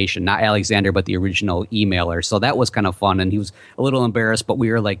information, not Alexander, but the original emailer. So that was kind of fun, and he was a little embarrassed, but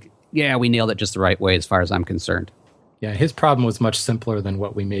we were like, yeah, we nailed it just the right way as far as I'm concerned. Yeah, his problem was much simpler than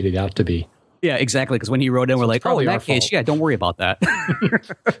what we made it out to be. Yeah, exactly. Because when he wrote in, we're like, in that case, don't worry about that.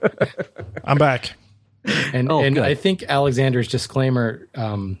 I'm back. And I think Alexander's disclaimer,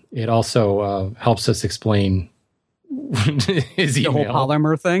 it also helps us explain his email. The whole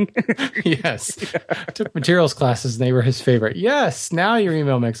polymer thing? Yes. Took materials classes and they were his favorite. Yes, now your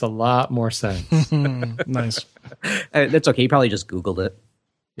email makes a lot more sense. Nice. That's okay. He probably just Googled it.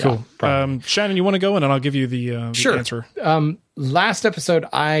 Cool. Shannon, you want to go in and I'll give you the answer. Last episode,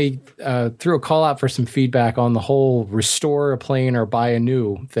 I threw a call out for some feedback on the whole restore a plane or buy a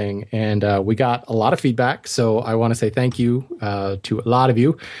new thing. And we got a lot of feedback. So I want to say thank you to a lot of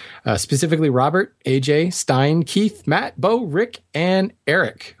you, specifically Robert, AJ, Stein, Keith, Matt, Bo, Rick, and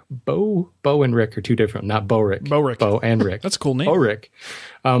Eric. Bo and Rick are two different, not Bo Rick. Bo and Rick. That's a cool name. Bo Rick.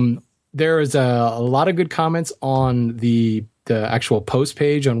 There is a lot of good comments on the actual post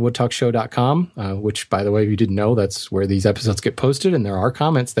page on woodtalkshow.com, which, by the way, if you didn't know, that's where these episodes get posted, and there are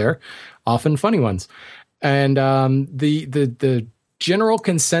comments there, often funny ones. And the general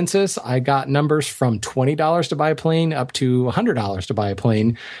consensus, I got numbers from $20 to buy a plane up to $100 to buy a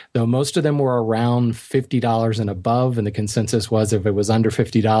plane, though most of them were around $50 and above. And the consensus was if it was under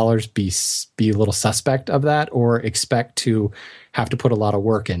 $50, be a little suspect of that or expect to have to put a lot of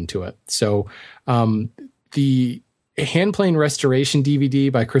work into it. So the hand plane restoration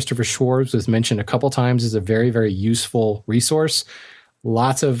DVD by Christopher Schwartz was mentioned a couple times as a very, very useful resource.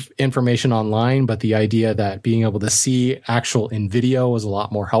 Lots of information online, but the idea that being able to see actual in video was a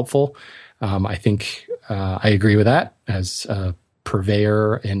lot more helpful. I think I agree with that as a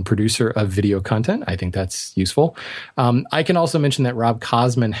purveyor and producer of video content. I think that's useful. I can also mention that Rob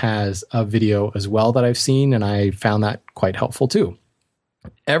Cosman has a video as well that I've seen, and I found that quite helpful too.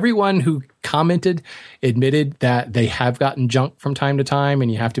 Everyone who commented admitted that they have gotten junk from time to time,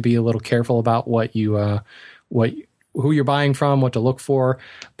 and you have to be a little careful about who you're buying from, what to look for.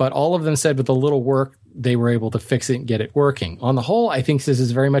 But all of them said with a little work, they were able to fix it and get it working. On the whole, I think this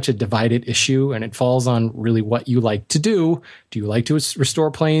is very much a divided issue, and it falls on really what you like to do. Do you like to restore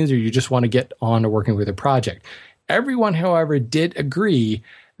planes, or you just want to get on to working with a project? Everyone, however, did agree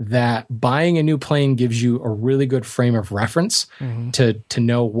that buying a new plane gives you a really good frame of reference to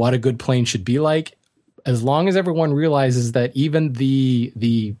know what a good plane should be like, as long as everyone realizes that even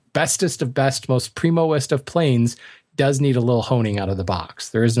the bestest of best, most primoest of planes does need a little honing out of the box.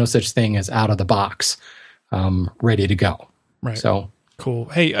 There is no such thing as out of the box, ready to go. Right. So cool.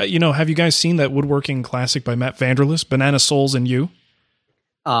 Hey, have you guys seen that woodworking classic by Matt Vanderlist, Banana Souls and You?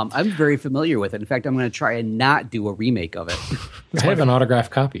 I'm very familiar with it. In fact, I'm going to try and not do a remake of it. I have an autographed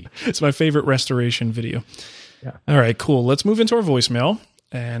copy. It's my favorite restoration video. Yeah. All right, cool. Let's move into our voicemail.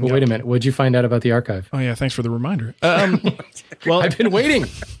 And wait a minute. What'd you find out about the archive? Oh, yeah. Thanks for the reminder. Well, I've been waiting.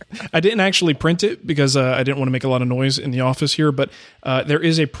 I didn't actually print it because I didn't want to make a lot of noise in the office here, but there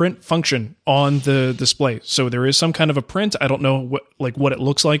is a print function on the display. So there is some kind of a print. I don't know what it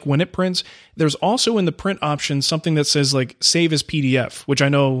looks like when it prints. There's also in the print option something that says save as PDF, which I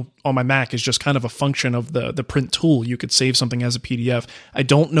know on my Mac is just kind of a function of the print tool. You could save something as a PDF. I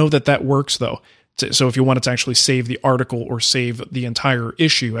don't know that works though. So if you wanted to actually save the article or save the entire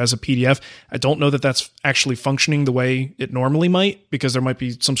issue as a PDF, I don't know that that's actually functioning the way it normally might, because there might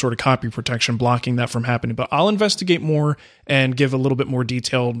be some sort of copy protection blocking that from happening. But I'll investigate more and give a little bit more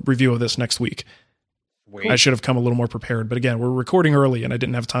detailed review of this next week. I should have come a little more prepared. But again, we're recording early and I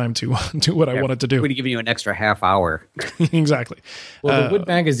didn't have time to do what I wanted to do. We would have given you an extra half hour. Exactly. Well, the Wood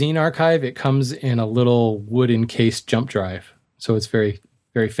Magazine archive, it comes in a little wood encased jump drive. So it's very,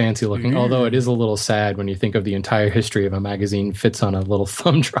 very fancy looking, although it is a little sad when you think of the entire history of a magazine fits on a little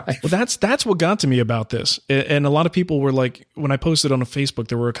thumb drive. Well, that's what got to me about this. And a lot of people were like, when I posted on Facebook,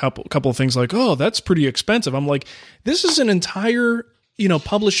 there were a couple of things like, oh, that's pretty expensive. I'm like, this is an entire,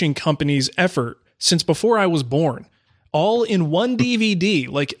 publishing company's effort since before I was born, all in one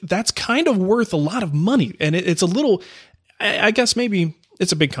DVD. That's kind of worth a lot of money. And it's a little, I guess maybe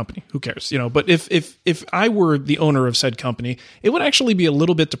it's a big company. Who cares? But if I were the owner of said company, it would actually be a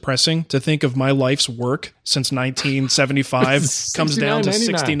little bit depressing to think of my life's work since 1975 comes down to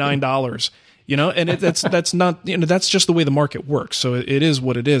 $69. And that's not, that's just the way the market works. So it is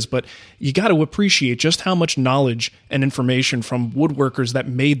what it is. But you got to appreciate just how much knowledge and information from woodworkers that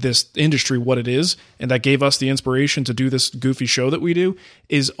made this industry what it is, and that gave us the inspiration to do this goofy show that we do,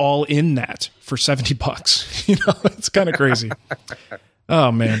 is all in that for $70. It's kind of crazy. Oh,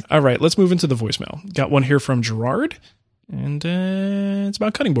 man. All right, let's move into the voicemail. Got one here from Gerard, and it's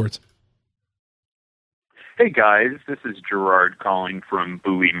about cutting boards. Hey, guys. This is Gerard calling from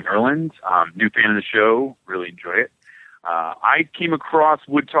Bowie, Maryland. New fan of the show. Really enjoy it. I came across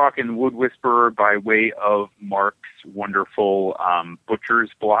Wood Talk and Wood Whisperer by way of Mark's wonderful butcher's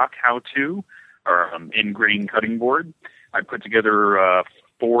block how-to, or in-grain cutting board. I put together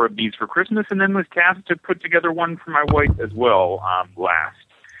 4 of these for Christmas, and then was tasked to put together one for my wife as well last.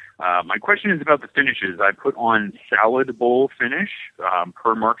 My question is about the finishes. I put on salad bowl finish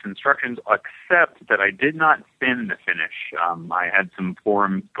per Mark's instructions, except that I did not thin the finish. I had some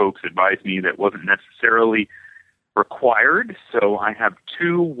forum folks advise me that wasn't necessarily required. So I have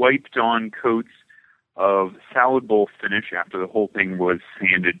 2 wiped-on coats of salad bowl finish after the whole thing was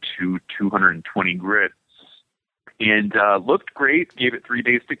sanded to 220 grits. And looked great, gave it 3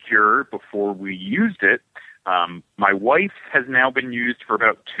 days to cure before we used it. My wife has now been used for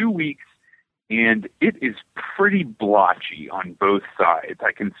about 2 weeks, and it is pretty blotchy on both sides.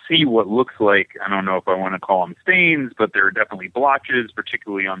 I can see what looks like, I don't know if I want to call them stains, but there are definitely blotches,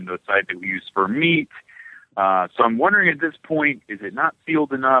 particularly on the side that we use for meat. So I'm wondering at this point, is it not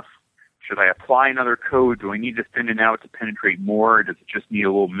sealed enough? Should I apply another coat? Do I need to thin it out to penetrate more? Does it just need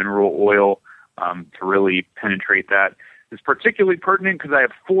a little mineral oil to really penetrate that? It's particularly pertinent because I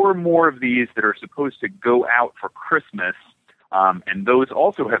have 4 more of these that are supposed to go out for Christmas, and those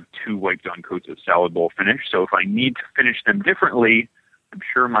also have 2 wiped-on coats of salad bowl finish. So if I need to finish them differently, I'm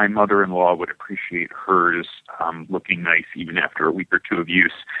sure my mother-in-law would appreciate hers looking nice even after a week or 2 of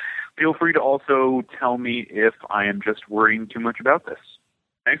use. Feel free to also tell me if I am just worrying too much about this.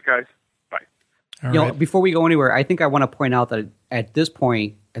 Thanks, guys. Bye. Before we go anywhere, I think I want to point out that at this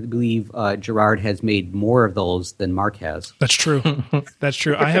point, I believe Gerard has made more of those than Mark has. That's true. That's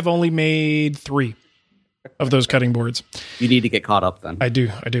true. I have only made 3 of those cutting boards. You need to get caught up then. I do.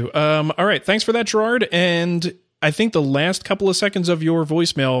 All right. Thanks for that, Gerard. And I think the last couple of seconds of your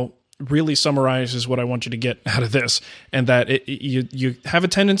voicemail really summarizes what I want you to get out of this, and that you have a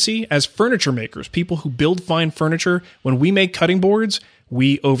tendency as furniture makers, people who build fine furniture, when we make cutting boards,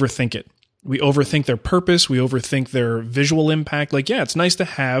 we overthink it. We overthink their purpose. We overthink their visual impact. Like, yeah, it's nice to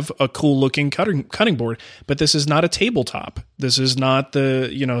have a cool looking cutting board, but this is not a tabletop. This is not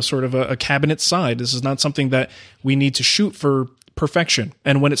sort of a cabinet side. This is not something that we need to shoot for perfection.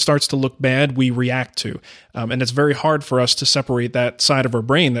 And when it starts to look bad, we react to. And it's very hard for us to separate that side of our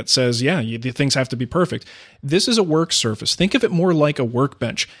brain that says, the things have to be perfect. This is a work surface. Think of it more like a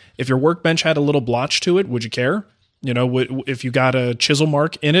workbench. If your workbench had a little blotch to it, would you care? If you got a chisel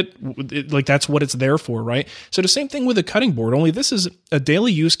mark in it, like that's what it's there for, right? So the same thing with a cutting board, only this is a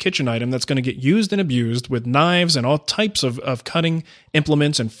daily use kitchen item that's going to get used and abused with knives and all types of cutting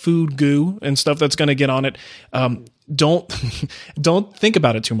implements and food goo and stuff that's going to get on it. Don't think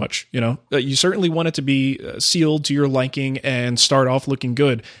about it too much. You certainly want it to be sealed to your liking and start off looking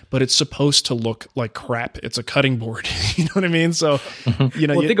good, but it's supposed to look like crap. It's a cutting board. You know what I mean? So,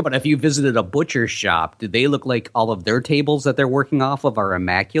 think about it. If you visited a butcher shop, do they look like all of their tables that they're working off of are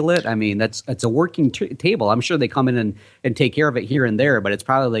immaculate? I mean, it's a working table. I'm sure they come in and take care of it here and there, but it's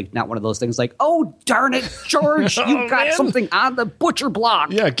probably like not one of those things like, oh, darn it, George, you've got something on the butcher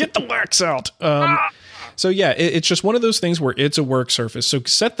block. Yeah, get the wax out. So yeah, it's just one of those things where it's a work surface. So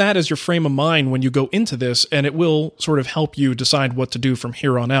set that as your frame of mind when you go into this, and it will sort of help you decide what to do from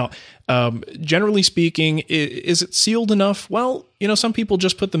here on out. Generally speaking, is it sealed enough? Well, some people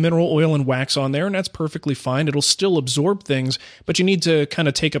just put the mineral oil and wax on there, and that's perfectly fine. It'll still absorb things, but you need to kind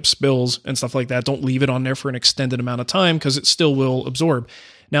of take up spills and stuff like that. Don't leave it on there for an extended amount of time because it still will absorb.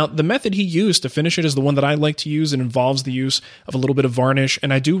 Now, the method he used to finish it is the one that I like to use. It involves the use of a little bit of varnish,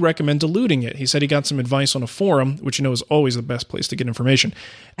 and I do recommend diluting it. He said he got some advice on a forum, which is always the best place to get information.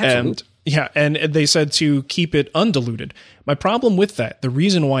 Absolutely. And they said to keep it undiluted. My problem with that, the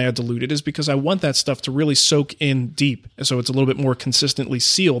reason why I dilute it is because I want that stuff to really soak in deep, so it's a little bit more consistently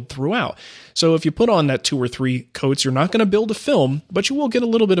sealed throughout. So if you put on that 2 or 3 coats, you're not going to build a film, but you will get a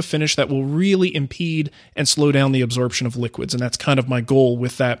little bit of finish that will really impede and slow down the absorption of liquids, and that's kind of my goal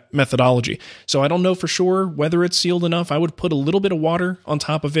with that methodology. So I don't know for sure whether it's sealed enough. I would put a little bit of water on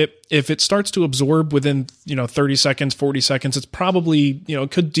top of it. If it starts to absorb within 30 seconds, 40 seconds, it's probably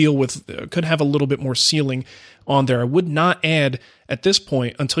could have a little bit more sealing on there. I would not add, at this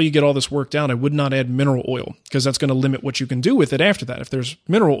point, until you get all this worked out, I would not add mineral oil because that's going to limit what you can do with it after that. If there's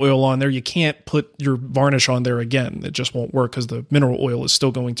mineral oil on there, you can't put your varnish on there again. It just won't work because the mineral oil is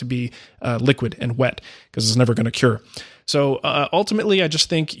still going to be liquid and wet because it's never going to cure. So ultimately, I just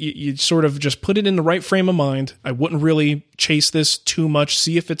think you sort of just put it in the right frame of mind. I wouldn't really chase this too much.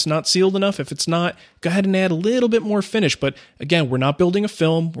 See if it's not sealed enough. If it's not, go ahead and add a little bit more finish. But again, we're not building a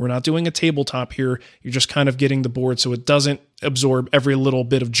film. We're not doing a tabletop here. You're just kind of getting the board so it doesn't absorb every little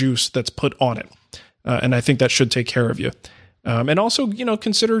bit of juice that's put on it. And I think that should take care of you. And also,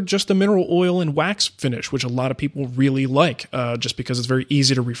 consider just the mineral oil and wax finish, which a lot of people really like, just because it's very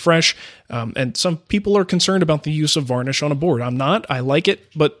easy to refresh. And some people are concerned about the use of varnish on a board. I'm not. I like it,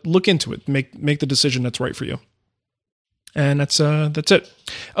 but look into it. Make the decision that's right for you. And that's it.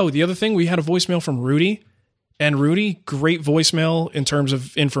 Oh, the other thing, we had a voicemail from Rudy. And Rudy, great voicemail in terms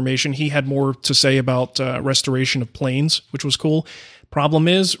of information. He had more to say about restoration of planes, which was cool. Problem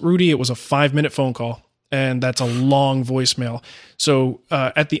is, Rudy, it was a 5-minute phone call. and that's a long voicemail. So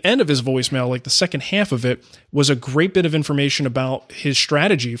at the end of his voicemail, like the second half of it, was a great bit of information about his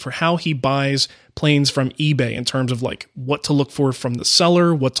strategy for how he buys planes from eBay in terms of like what to look for from the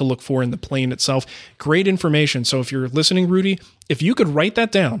seller, what to look for in the plane itself. Great information. So if you're listening, Rudy, if you could write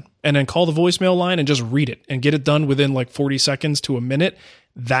that down and then call the voicemail line and just read it and get it done within like 40 seconds to a minute,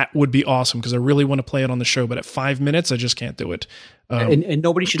 that would be awesome, because I really want to play it on the show. But at 5 minutes, I just can't do it. And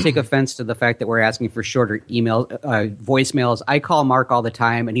nobody should take offense to the fact that we're asking for shorter voicemails. I call Mark all the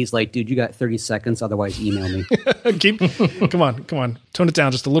time, and he's like, dude, you got 30 seconds, otherwise email me. Come on. Tone it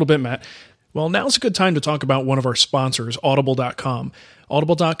down just a little bit, Matt. Well, now's a good time to talk about one of our sponsors, Audible.com.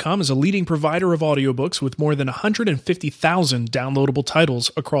 Audible.com is a leading provider of audiobooks with more than 150,000 downloadable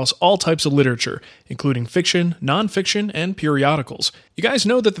titles across all types of literature, including fiction, nonfiction, and periodicals. You guys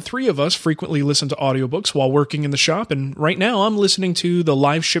know that the three of us frequently listen to audiobooks while working in the shop, and right now I'm listening to the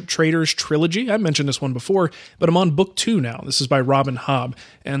Live Ship Traders trilogy. I mentioned this one before, but I'm on book 2 now. This is by Robin Hobb,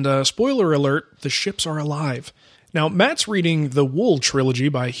 and spoiler alert, the ships are alive. Now, Matt's reading the Wool trilogy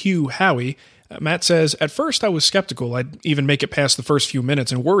by Hugh Howey. Matt says, at first I was skeptical I'd even make it past the first few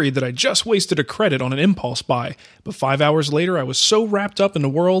minutes and worried that I just wasted a credit on an impulse buy. But 5 hours later, I was so wrapped up in the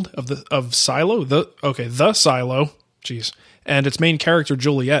world of Silo, the Silo, jeez, and its main character,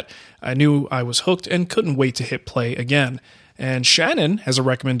 Juliet, I knew I was hooked and couldn't wait to hit play again. And Shannon has a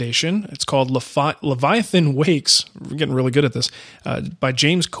recommendation. It's called Leviathan Wakes. We're getting really good at this. By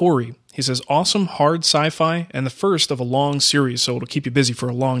James Corey. He says, awesome, hard sci-fi, and the first of a long series, so it'll keep you busy for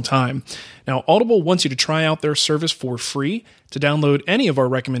a long time. Now, Audible wants you to try out their service for free. To download any of our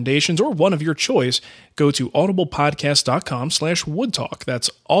recommendations or one of your choice, go to audiblepodcast.com/woodtalk. That's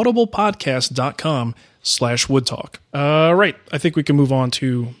audiblepodcast.com/woodtalk. All right, I think we can move on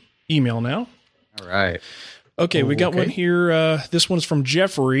to email now. All right. Okay, we got one here. This one's from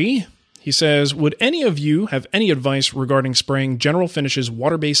Jeffrey. He says, would any of you have any advice regarding spraying General Finishes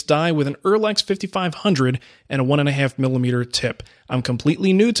water-based dye with an Erlex 5500 and a 1.5mm tip? I'm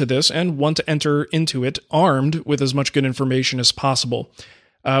completely new to this and want to enter into it armed with as much good information as possible.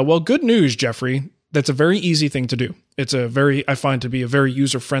 Well, good news, Jeffrey. That's a very easy thing to do. It's I find to be a very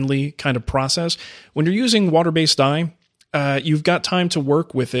user-friendly kind of process. When you're using water-based dye, you've got time to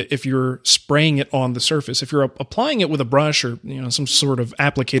work with it if you're spraying it on the surface. If you're applying it with a brush or some sort of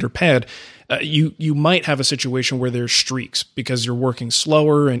applicator pad, you might have a situation where there's streaks because you're working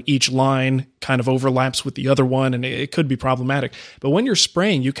slower and each line kind of overlaps with the other one, and it could be problematic. But when you're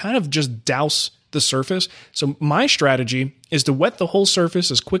spraying, you kind of just douse the surface. So my strategy is to wet the whole surface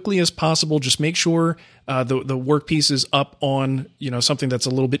as quickly as possible. Just make sure the workpiece is up on something that's a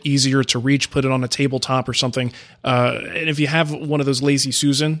little bit easier to reach. Put it on a tabletop or something. And if you have one of those Lazy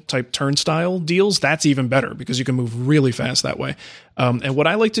Susan type turnstile deals, that's even better because you can move really fast that way. And what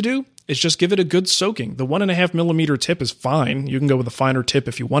I like to do is just give it a good soaking. The 1.5mm tip is fine. You can go with a finer tip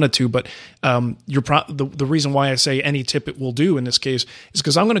if you wanted to, but the reason why I say any tip it will do in this case is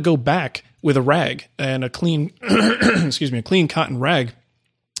because I'm going to go back with a rag and a clean, a clean cotton rag,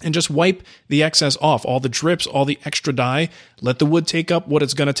 and just wipe the excess off, all the drips, all the extra dye, let the wood take up what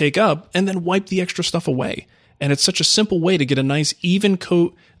it's going to take up, and then wipe the extra stuff away. And it's such a simple way to get a nice even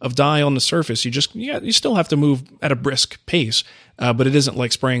coat of dye on the surface. You still have to move at a brisk pace, but it isn't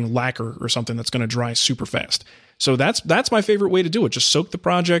like spraying lacquer or something that's going to dry super fast. So that's my favorite way to do it. Just soak the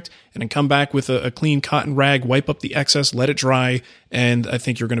project and then come back with a clean cotton rag, wipe up the excess, let it dry, and I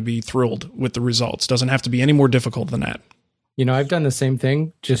think you're going to be thrilled with the results. Doesn't have to be any more difficult than that. I've done the same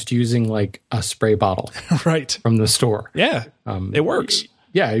thing, just using like a spray bottle right from the store. Yeah, it works.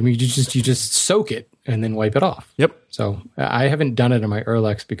 Yeah, I mean, you just soak it and then wipe it off. Yep. So I haven't done it in my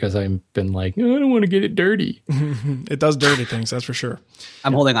Erlex because I've been like, I don't want to get it dirty. It does dirty things, that's for sure.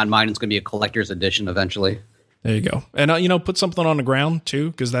 I'm holding on mine. It's going to be a collector's edition eventually. There you go. And, put something on the ground,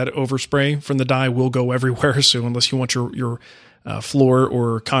 too, because that overspray from the dye will go everywhere. So unless you want your floor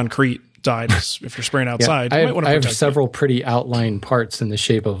or concrete dyed, if you're spraying outside, you might want to protect I have several pretty outlined parts in the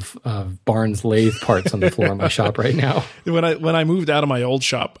shape of Barnes lathe parts on the floor in my shop right now. When I moved out of my old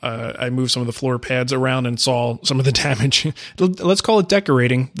shop, I moved some of the floor pads around and saw some of the damage. Let's call it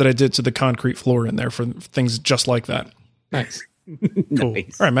decorating that I did to the concrete floor in there for things just like that. Nice. Cool.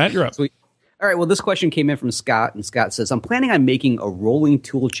 Nice. All right, Matt, you're up. Sweet. All right, well, this question came in from Scott, and Scott says, I'm planning on making a rolling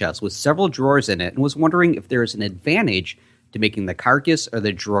tool chest with several drawers in it and was wondering if there is an advantage to making the carcass or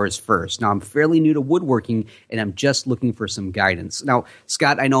the drawers first. Now, I'm fairly new to woodworking, and I'm just looking for some guidance. Now,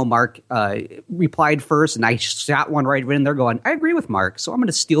 Scott, I know Mark replied first, and I shot one right in there going, I agree with Mark, so I'm going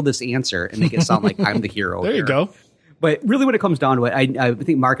to steal this answer and make it sound like I'm the hero. There you go. But really when it comes down to it, I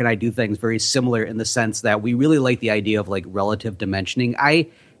think Mark and I do things very similar in the sense that we really like the idea of like relative dimensioning.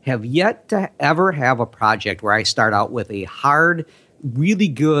 I have yet to ever have a project where I start out with a hard, really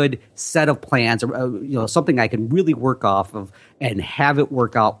good set of plans, or something I can really work off of and have it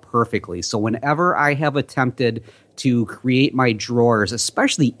work out perfectly. So whenever I have attempted to create my drawers,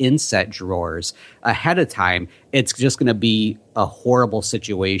 especially inset drawers, ahead of time, it's just going to be a horrible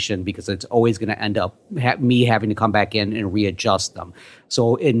situation because it's always going to end up me having to come back in and readjust them.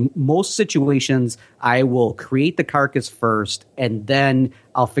 So in most situations, I will create the carcass first, and then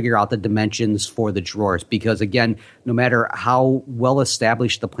I'll figure out the dimensions for the drawers. Because again, no matter how well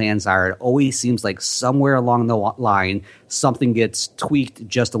established the plans are, it always seems like somewhere along the line, something gets tweaked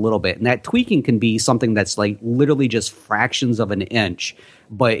just a little bit. And that tweaking can be something that's like literally just fractions of an inch,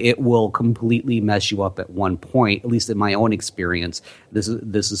 but it will completely mess you up at one point, at least in my own experience. This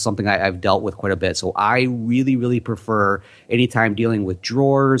is something I've dealt with quite a bit. So I really, really prefer, anytime dealing with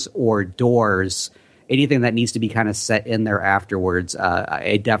drawers or doors, anything that needs to be kind of set in there afterwards,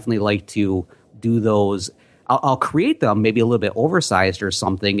 I definitely like to do those. I'll create them maybe a little bit oversized or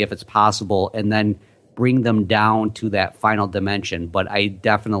something if it's possible, and then bring them down to that final dimension. But I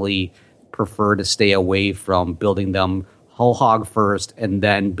definitely prefer to stay away from building them whole hog first and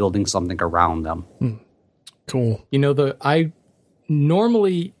then building something around them. Cool.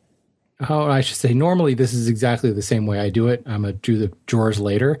 Normally this is exactly the same way I do it. I'm going to do the drawers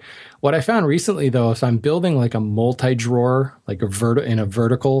later. What I found recently, though, is I'm building like a multi-drawer, like in a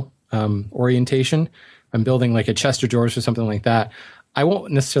vertical orientation. I'm building like a chest of drawers or something like that. I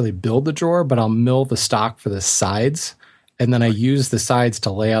won't necessarily build the drawer, but I'll mill the stock for the sides. And then I use the sides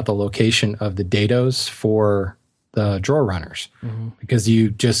to lay out the location of the dados for the drawer runners. Because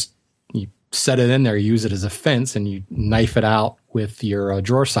you set it in there, use it as a fence, and you knife it out with your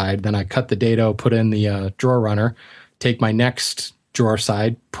drawer side. Then I cut the dado, put in the drawer runner, take my next drawer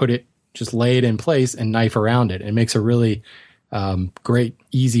side, just lay it in place and knife around it. It makes a really great,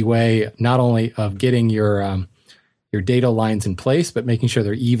 easy way, not only of getting your dado lines in place, but making sure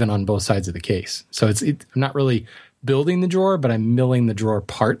they're even on both sides of the case. So I'm not really building the drawer, but I'm milling the drawer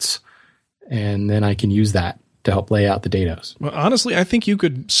parts, and then I can use that to help lay out the dados. Well, honestly, I think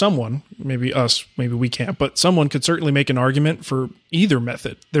someone, maybe us, maybe we can't, but someone could certainly make an argument for either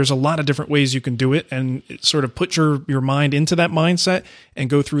method. There's a lot of different ways you can do it, and sort of put your mind into that mindset and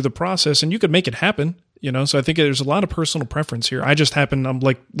go through the process, and you could make it happen. So I think there's a lot of personal preference here. I'm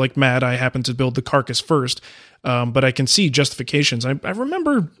like Matt, I happen to build the carcass first, but I can see justifications. I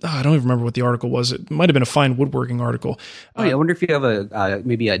remember, I don't even remember what the article was. It might have been a fine woodworking article. I wonder if you have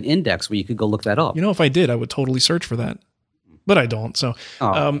maybe an index where you could go look that up. If I did, I would totally search for that. But I don't. So,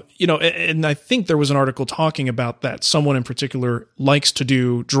 and I think there was an article talking about that. Someone in particular likes to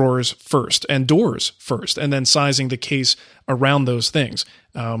do drawers first and doors first, and then sizing the case around those things.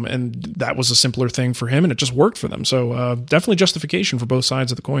 And that was a simpler thing for him, and it just worked for them. So definitely justification for both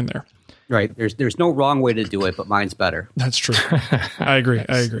sides of the coin there. Right. There's no wrong way to do it, but mine's better. That's true. I agree.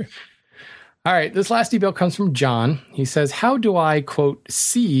 I agree. All right. This last email comes from John. He says, how do I, quote,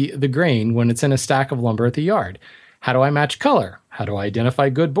 see the grain when it's in a stack of lumber at the yard? How do I match color? How do I identify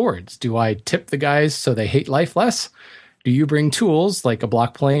good boards? Do I tip the guys so they hate life less? Do you bring tools like a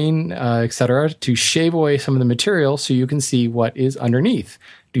block plane, etc., to shave away some of the material so you can see what is underneath?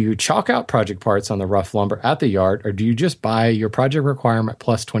 Do you chalk out project parts on the rough lumber at the yard, or do you just buy your project requirement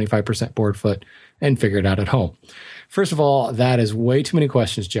plus 25% board foot and figure it out at home? First of all, that is way too many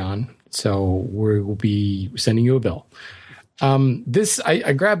questions, John. So we will be sending you a bill.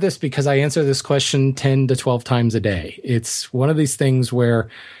 I grabbed this because I answer this question 10 to 12 times a day. It's one of these things where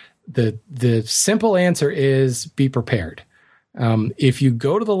the simple answer is be prepared. If you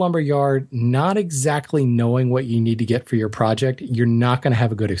go to the lumber yard not exactly knowing what you need to get for your project, you're not going to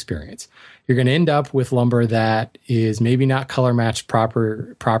have a good experience. You're going to end up with lumber that is maybe not color matched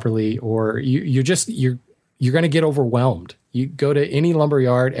properly, or you're going to get overwhelmed. You go to any lumber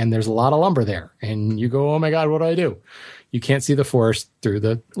yard and there's a lot of lumber there, and you go, oh my God, what do I do? You can't see the forest through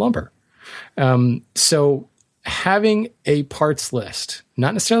the lumber. So having a parts list,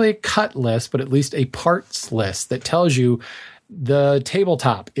 not necessarily a cut list, but at least a parts list that tells you the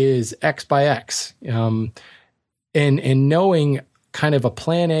tabletop is X by X, and knowing kind of a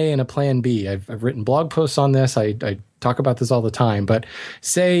plan A and a plan B. I've written blog posts on this. I talk about this all the time, but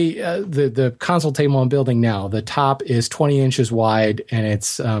say the console table I'm building now, the top is 20 inches wide and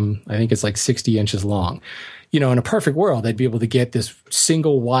it's, I think it's like 60 inches long. In a perfect world, they'd be able to get this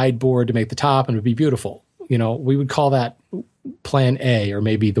single wide board to make the top and it would be beautiful. We would call that plan A, or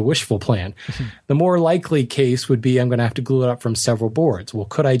maybe the wishful plan. The more likely case would be I'm going to have to glue it up from several boards. Well,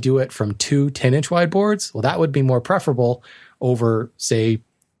 could I do it from 2 10-inch wide boards? Well, that would be more preferable over, say,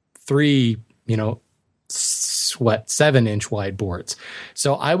 3, 7-inch wide boards.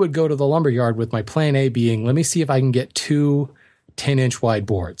 So I would go to the lumberyard with my plan A being, let me see if I can get 2 10-inch wide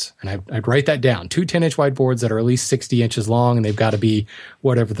boards. And I'd write that down, 2 10-inch wide boards that are at least 60 inches long, and they've got to be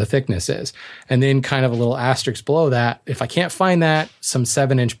whatever the thickness is. And then kind of a little asterisk below that, if I can't find that, some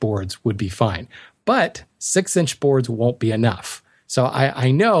 7-inch boards would be fine. But 6-inch boards won't be enough. So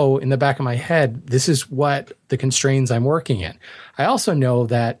I know in the back of my head, this is what the constraints I'm working in. I also know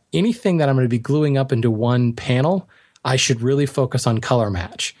that anything that I'm going to be gluing up into one panel, I should really focus on color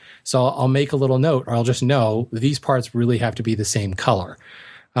match. So I'll make a little note, or I'll just know these parts really have to be the same color.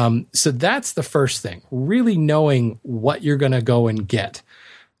 So that's the first thing, really knowing what you're going to go and get.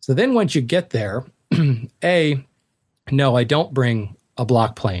 So then once you get there, no, I don't bring a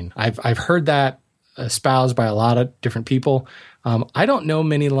block plane. I've heard that espoused by a lot of different people. I don't know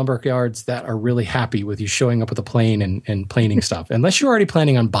many lumberyards that are really happy with you showing up with a plane and planing stuff, unless you're already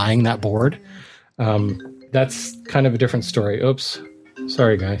planning on buying that board. That's kind of a different story. Oops.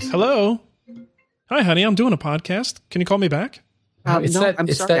 Sorry, guys. Hello. Hi, honey. I'm doing a podcast. Can you call me back? I'm sorry.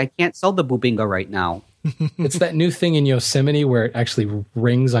 I can't sell the Bubinga right now. It's that new thing in Yosemite where it actually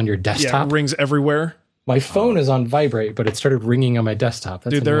rings on your desktop. Yeah, it rings everywhere. My phone is on vibrate, but it started ringing on my desktop.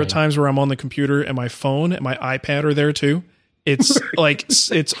 That's Dude, there annoying. are times where I'm on the computer and my phone and my iPad are there too. It's like it's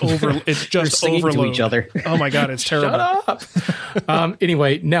just overload to each other. Oh my god, it's terrible. Shut up.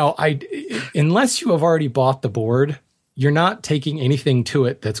 Anyway, no, unless you have already bought the board, you're not taking anything to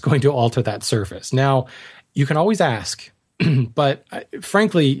it that's going to alter that surface. Now, you can always ask, but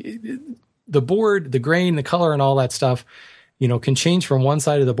frankly, the board, the grain, the color, and all that stuff, can change from one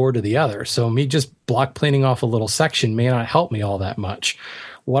side of the board to the other. So me just block planing off a little section may not help me all that much.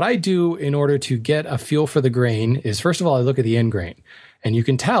 What I do in order to get a feel for the grain is, first of all, I look at the end grain. And you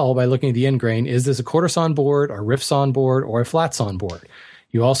can tell by looking at the end grain, is this a quarter sawn board, a rift sawn board, or a flat sawn board?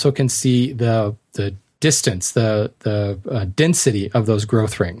 You also can see the distance, the density of those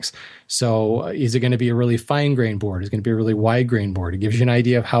growth rings. So is it going to be a really fine grain board? Is it going to be a really wide grain board? It gives you an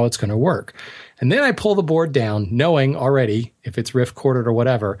idea of how it's going to work. And then I pull the board down, knowing already if it's rift quartered or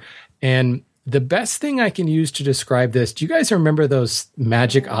whatever. And the best thing I can use to describe this, do you guys remember those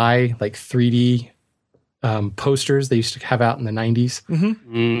Magic Eye, like 3D posters they used to have out in the 90s?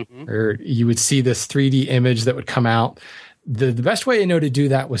 Mm-hmm. Mm-hmm. Or you would see this 3D image that would come out. The best way I know to do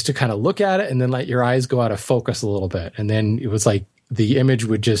that was to kind of look at it and then let your eyes go out of focus a little bit. And then it was like the image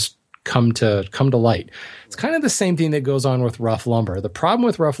would just come to light. It's kind of the same thing that goes on with rough lumber. The problem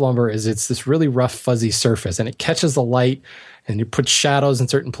with rough lumber is it's this really rough, fuzzy surface, and it catches the light and you put shadows in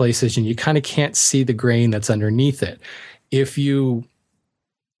certain places and you kind of can't see the grain that's underneath it. If you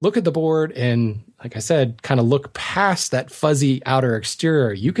look at the board and, like I said, kind of look past that fuzzy outer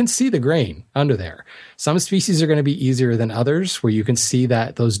exterior, you can see the grain under there. Some species are going to be easier than others, where you can see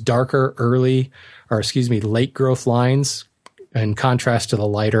that those darker late growth lines in contrast to the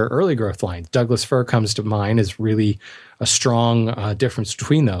lighter early growth lines. Douglas fir comes to mind as really a strong difference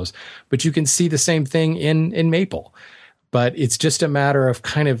between those. But you can see the same thing in maple. But it's just a matter of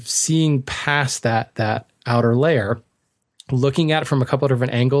kind of seeing past that outer layer, looking at it from a couple of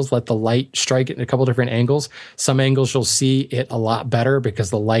different angles, let the light strike it in a couple of different angles. Some angles you'll see it a lot better because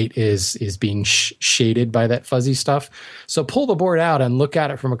the light is being shaded by that fuzzy stuff. So pull the board out and look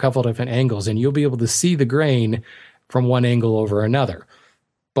at it from a couple of different angles, and you'll be able to see the grain from one angle over another.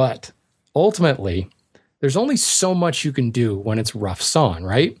 But ultimately, there's only so much you can do when it's rough sawn,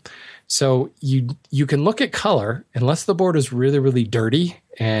 right? So you can look at color unless the board is really, really dirty.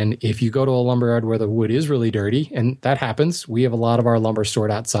 And if you go to a lumberyard where the wood is really dirty, and that happens, we have a lot of our lumber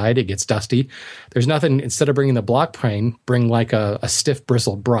stored outside, it gets dusty. There's nothing, instead of bringing the block plane, bring like a stiff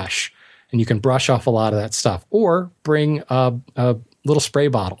bristled brush, and you can brush off a lot of that stuff. Or bring a little spray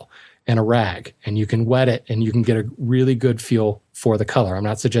bottle and a rag, and you can wet it and you can get a really good feel for the color. I'm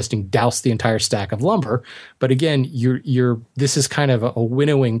not suggesting douse the entire stack of lumber, but again, this is kind of a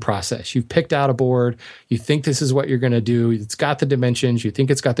winnowing process. You've picked out a board, you think this is what you're going to do, it's got the dimensions, you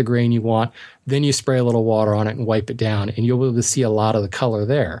think it's got the grain you want, then you spray a little water on it and wipe it down, and you'll be able to see a lot of the color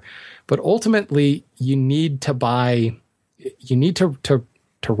there. But ultimately, you need to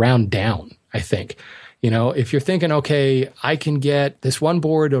round down, I think. If you're thinking, okay, I can get this one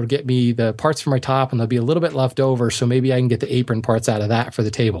board, it'll get me the parts for my top and there'll be a little bit left over, so maybe I can get the apron parts out of that for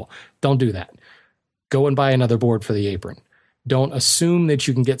the table. Don't do that. Go and buy another board for the apron. Don't assume that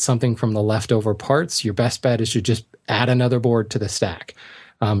you can get something from the leftover parts. Your best bet is to just add another board to the stack.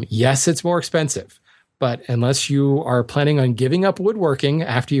 Yes, it's more expensive, but unless you are planning on giving up woodworking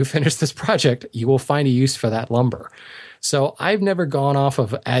after you finish this project, you will find a use for that lumber. So I've never gone off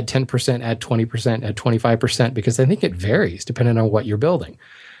of add 10%, add 20%, add 25%, because I think it varies depending on what you're building.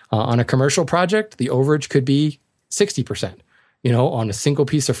 On a commercial project, the overage could be 60%. On a single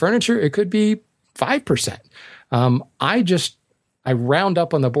piece of furniture, it could be 5%. I round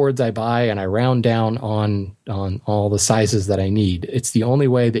up on the boards I buy, and I round down on all the sizes that I need. It's the only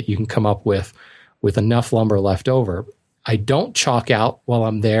way that you can come up with enough lumber left over. I don't chalk out while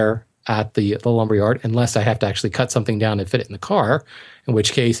I'm there at the lumberyard unless I have to actually cut something down and fit it in the car, in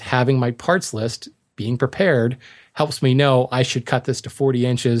which case having my parts list, being prepared, helps me know I should cut this to 40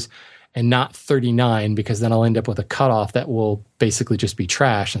 inches and not 39, because then I'll end up with a cutoff that will basically just be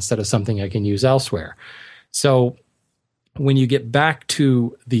trash instead of something I can use elsewhere. So when you get back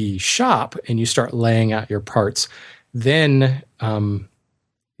to the shop and you start laying out your parts, then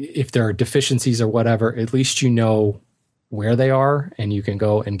if there are deficiencies or whatever, at least you know where they are and you can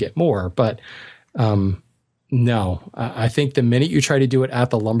go and get more. But no, I think the minute you try to do it at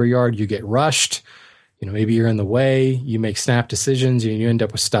the lumberyard, you get rushed. Maybe you're in the way, you make snap decisions, and you end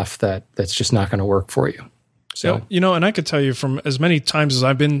up with stuff that's just not going to work for you. So, and I could tell you from as many times as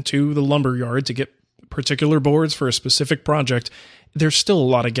I've been to the lumberyard to get particular boards for a specific project, there's still a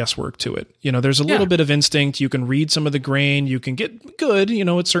lot of guesswork to it. There's a little bit of instinct. You can read some of the grain. You can get good,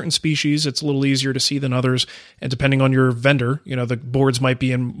 at certain species, it's a little easier to see than others. And depending on your vendor, the boards might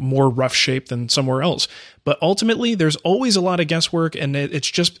be in more rough shape than somewhere else. But ultimately, there's always a lot of guesswork, and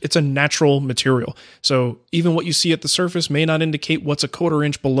it's a natural material. So even what you see at the surface may not indicate what's a quarter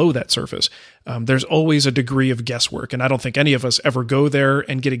inch below that surface. There's always a degree of guesswork, and I don't think any of us ever go there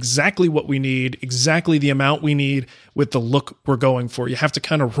and get exactly what we need, exactly the amount we need with the look we're going for. You have to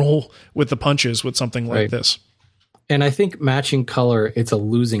kind of roll with the punches with something like this. And I think matching color, it's a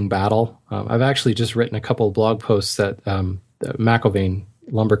losing battle. I've actually just written a couple of blog posts at the McIlvaine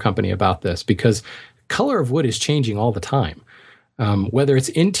Lumber Company about this, because color of wood is changing all the time. Whether it's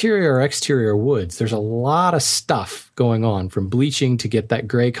interior or exterior woods, there's a lot of stuff going on, from bleaching to get that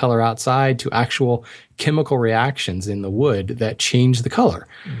gray color outside to actual chemical reactions in the wood that change the color.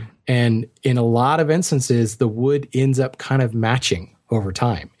 And in a lot of instances, the wood ends up kind of matching over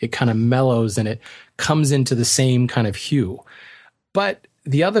time. It kind of mellows and it comes into the same kind of hue. But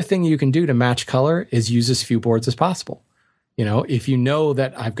the other thing you can do to match color is use as few boards as possible. If you know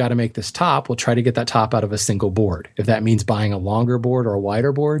that I've got to make this top, we'll try to get that top out of a single board. If that means buying a longer board or a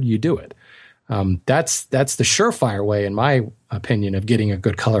wider board, you do it. That's the surefire way, in my opinion, of getting a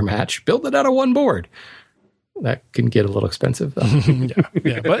good color match. Build it out of one board. That can get a little expensive, though.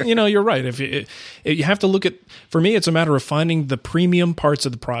 yeah. But you're right. If you have to look at, for me, it's a matter of finding the premium parts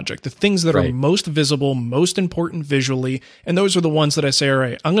of the project, the things that are most visible, most important visually, and those are the ones that I say, all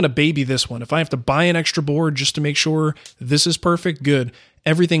right, I'm going to baby this one. If I have to buy an extra board just to make sure this is perfect, good.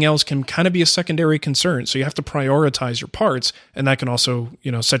 Everything else can kind of be a secondary concern. So you have to prioritize your parts, and that can also,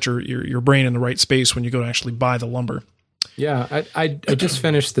 set your brain in the right space when you go to actually buy the lumber. Yeah, I just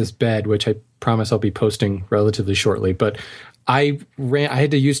finished this bed, which I promise I'll be posting relatively shortly. But I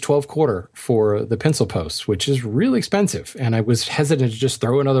had to use 12/4 for the pencil posts, which is really expensive, and I was hesitant to just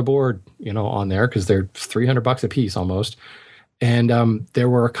throw another board, on there, because they're $300 a piece almost. And there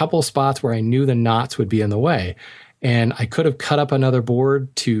were a couple of spots where I knew the knots would be in the way, and I could have cut up another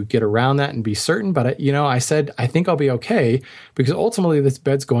board to get around that and be certain. But I said I think I'll be okay, because ultimately this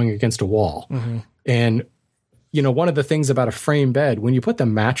bed's going against a wall, and one of the things about a frame bed, when you put the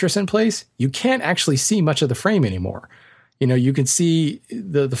mattress in place, you can't actually see much of the frame anymore. You can see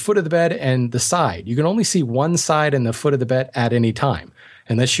the foot of the bed and the side. You can only see one side and the foot of the bed at any time.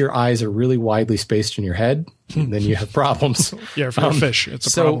 Unless your eyes are really widely spaced in your head, then you have problems. Yeah, for a fish, it's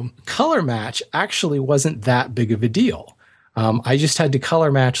a problem. So color match actually wasn't that big of a deal. I just had to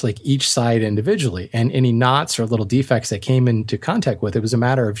color match like each side individually, and any knots or little defects that came into contact with it was a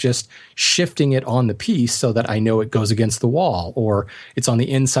matter of just shifting it on the piece so that I know it goes against the wall, or it's on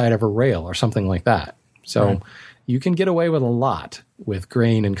the inside of a rail or something like that. So you can get away with a lot with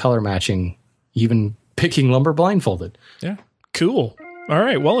grain and color matching, even picking lumber blindfolded. Yeah, cool. All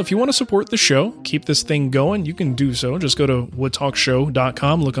right. Well, if you want to support the show, keep this thing going, you can do so. Just go to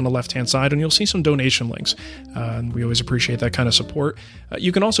woodtalkshow.com, look on the left-hand side, and you'll see some donation links. And we always appreciate that kind of support.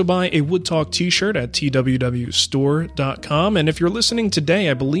 You can also buy a Wood Talk t-shirt at twwstore.com. And if you're listening today,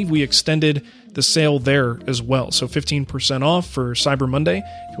 I believe we extended the sale there as well. So 15% off for Cyber Monday.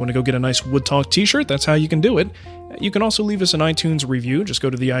 If you want to go get a nice Wood Talk t-shirt, that's how you can do it. You can also leave us an iTunes review. Just go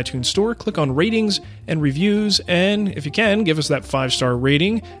to the iTunes store, click on ratings and reviews, and if you can, give us that 5-star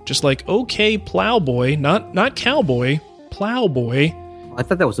rating, just like OK Plowboy, not Cowboy, Plowboy. I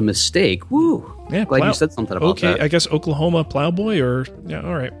thought that was a mistake. Woo. Yeah, Glad you said something about that. Okay, I guess Oklahoma Plowboy or... Yeah,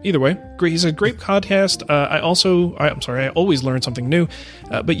 all right. Either way, great. He's a great podcast. I always learn something new,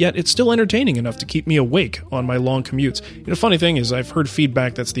 but yet it's still entertaining enough to keep me awake on my long commutes. The funny thing is I've heard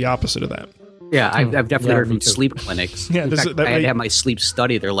feedback that's the opposite of that. Yeah, I've definitely heard from sleep clinics. Yeah, I had to have my sleep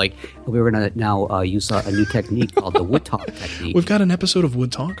study. They're like, we're going to now use a new technique called the Wood Talk technique. We've got an episode of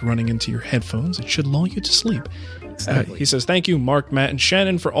Wood Talk running into your headphones. It should lull you to sleep. Exactly. He says, thank you, Mark, Matt, and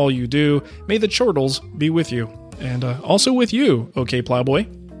Shannon, for all you do. May the chortles be with you. And also with you, okay, Plowboy?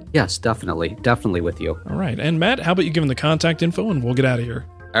 Yes, definitely. Definitely with you. All right. And Matt, how about you give him the contact info and we'll get out of here.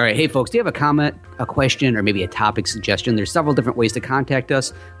 All right. Hey, folks, do you have a comment, a question, or maybe a topic suggestion? There's several different ways to contact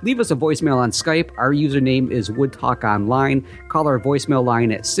us. Leave us a voicemail on Skype. Our username is WoodTalkOnline. Call our voicemail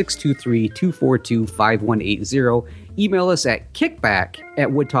line at 623-242-5180. Email us at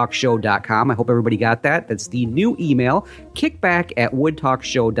kickback@woodtalkshow.com. I hope everybody got that. That's the new email,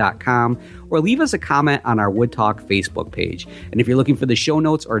 kickback@woodtalkshow.com. Or leave us a comment on our Wood Talk Facebook page. And if you're looking for the show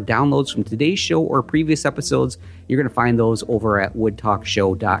notes or downloads from today's show or previous episodes, you're going to find those over at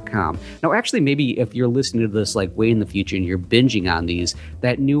woodtalkshow.com. Now, actually, maybe if you're listening to this like way in the future and you're binging on these,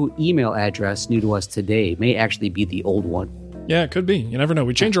 that new email address new to us today may actually be the old one. Yeah, it could be. You never know.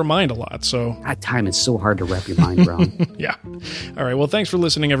 We change our mind a lot, so... That time is so hard to wrap your mind around. Yeah. All right, well, thanks for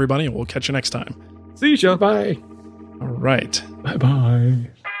listening, everybody, and we'll catch you next time. See you. Bye. All right. Bye-bye.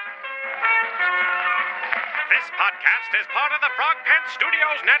 This podcast is part of the Frog Pants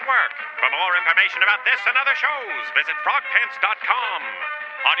Studios Network. For more information about this and other shows, visit frogpants.com.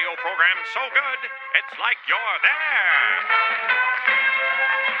 Audio program so good, it's like you're there.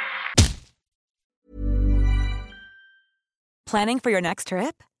 Planning for your next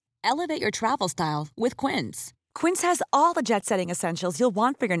trip? Elevate your travel style with Quince. Quince has all the jet-setting essentials you'll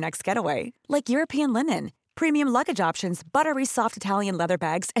want for your next getaway, like European linen, premium luggage options, buttery soft Italian leather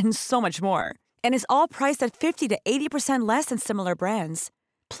bags, and so much more. And is all priced at 50 to 80% less than similar brands.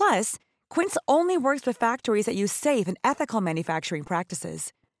 Plus, Quince only works with factories that use safe and ethical manufacturing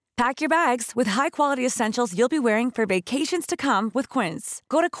practices. Pack your bags with high-quality essentials you'll be wearing for vacations to come with Quince.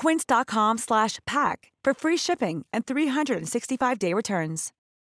 Go to quince.com/pack for free shipping and 365-day returns.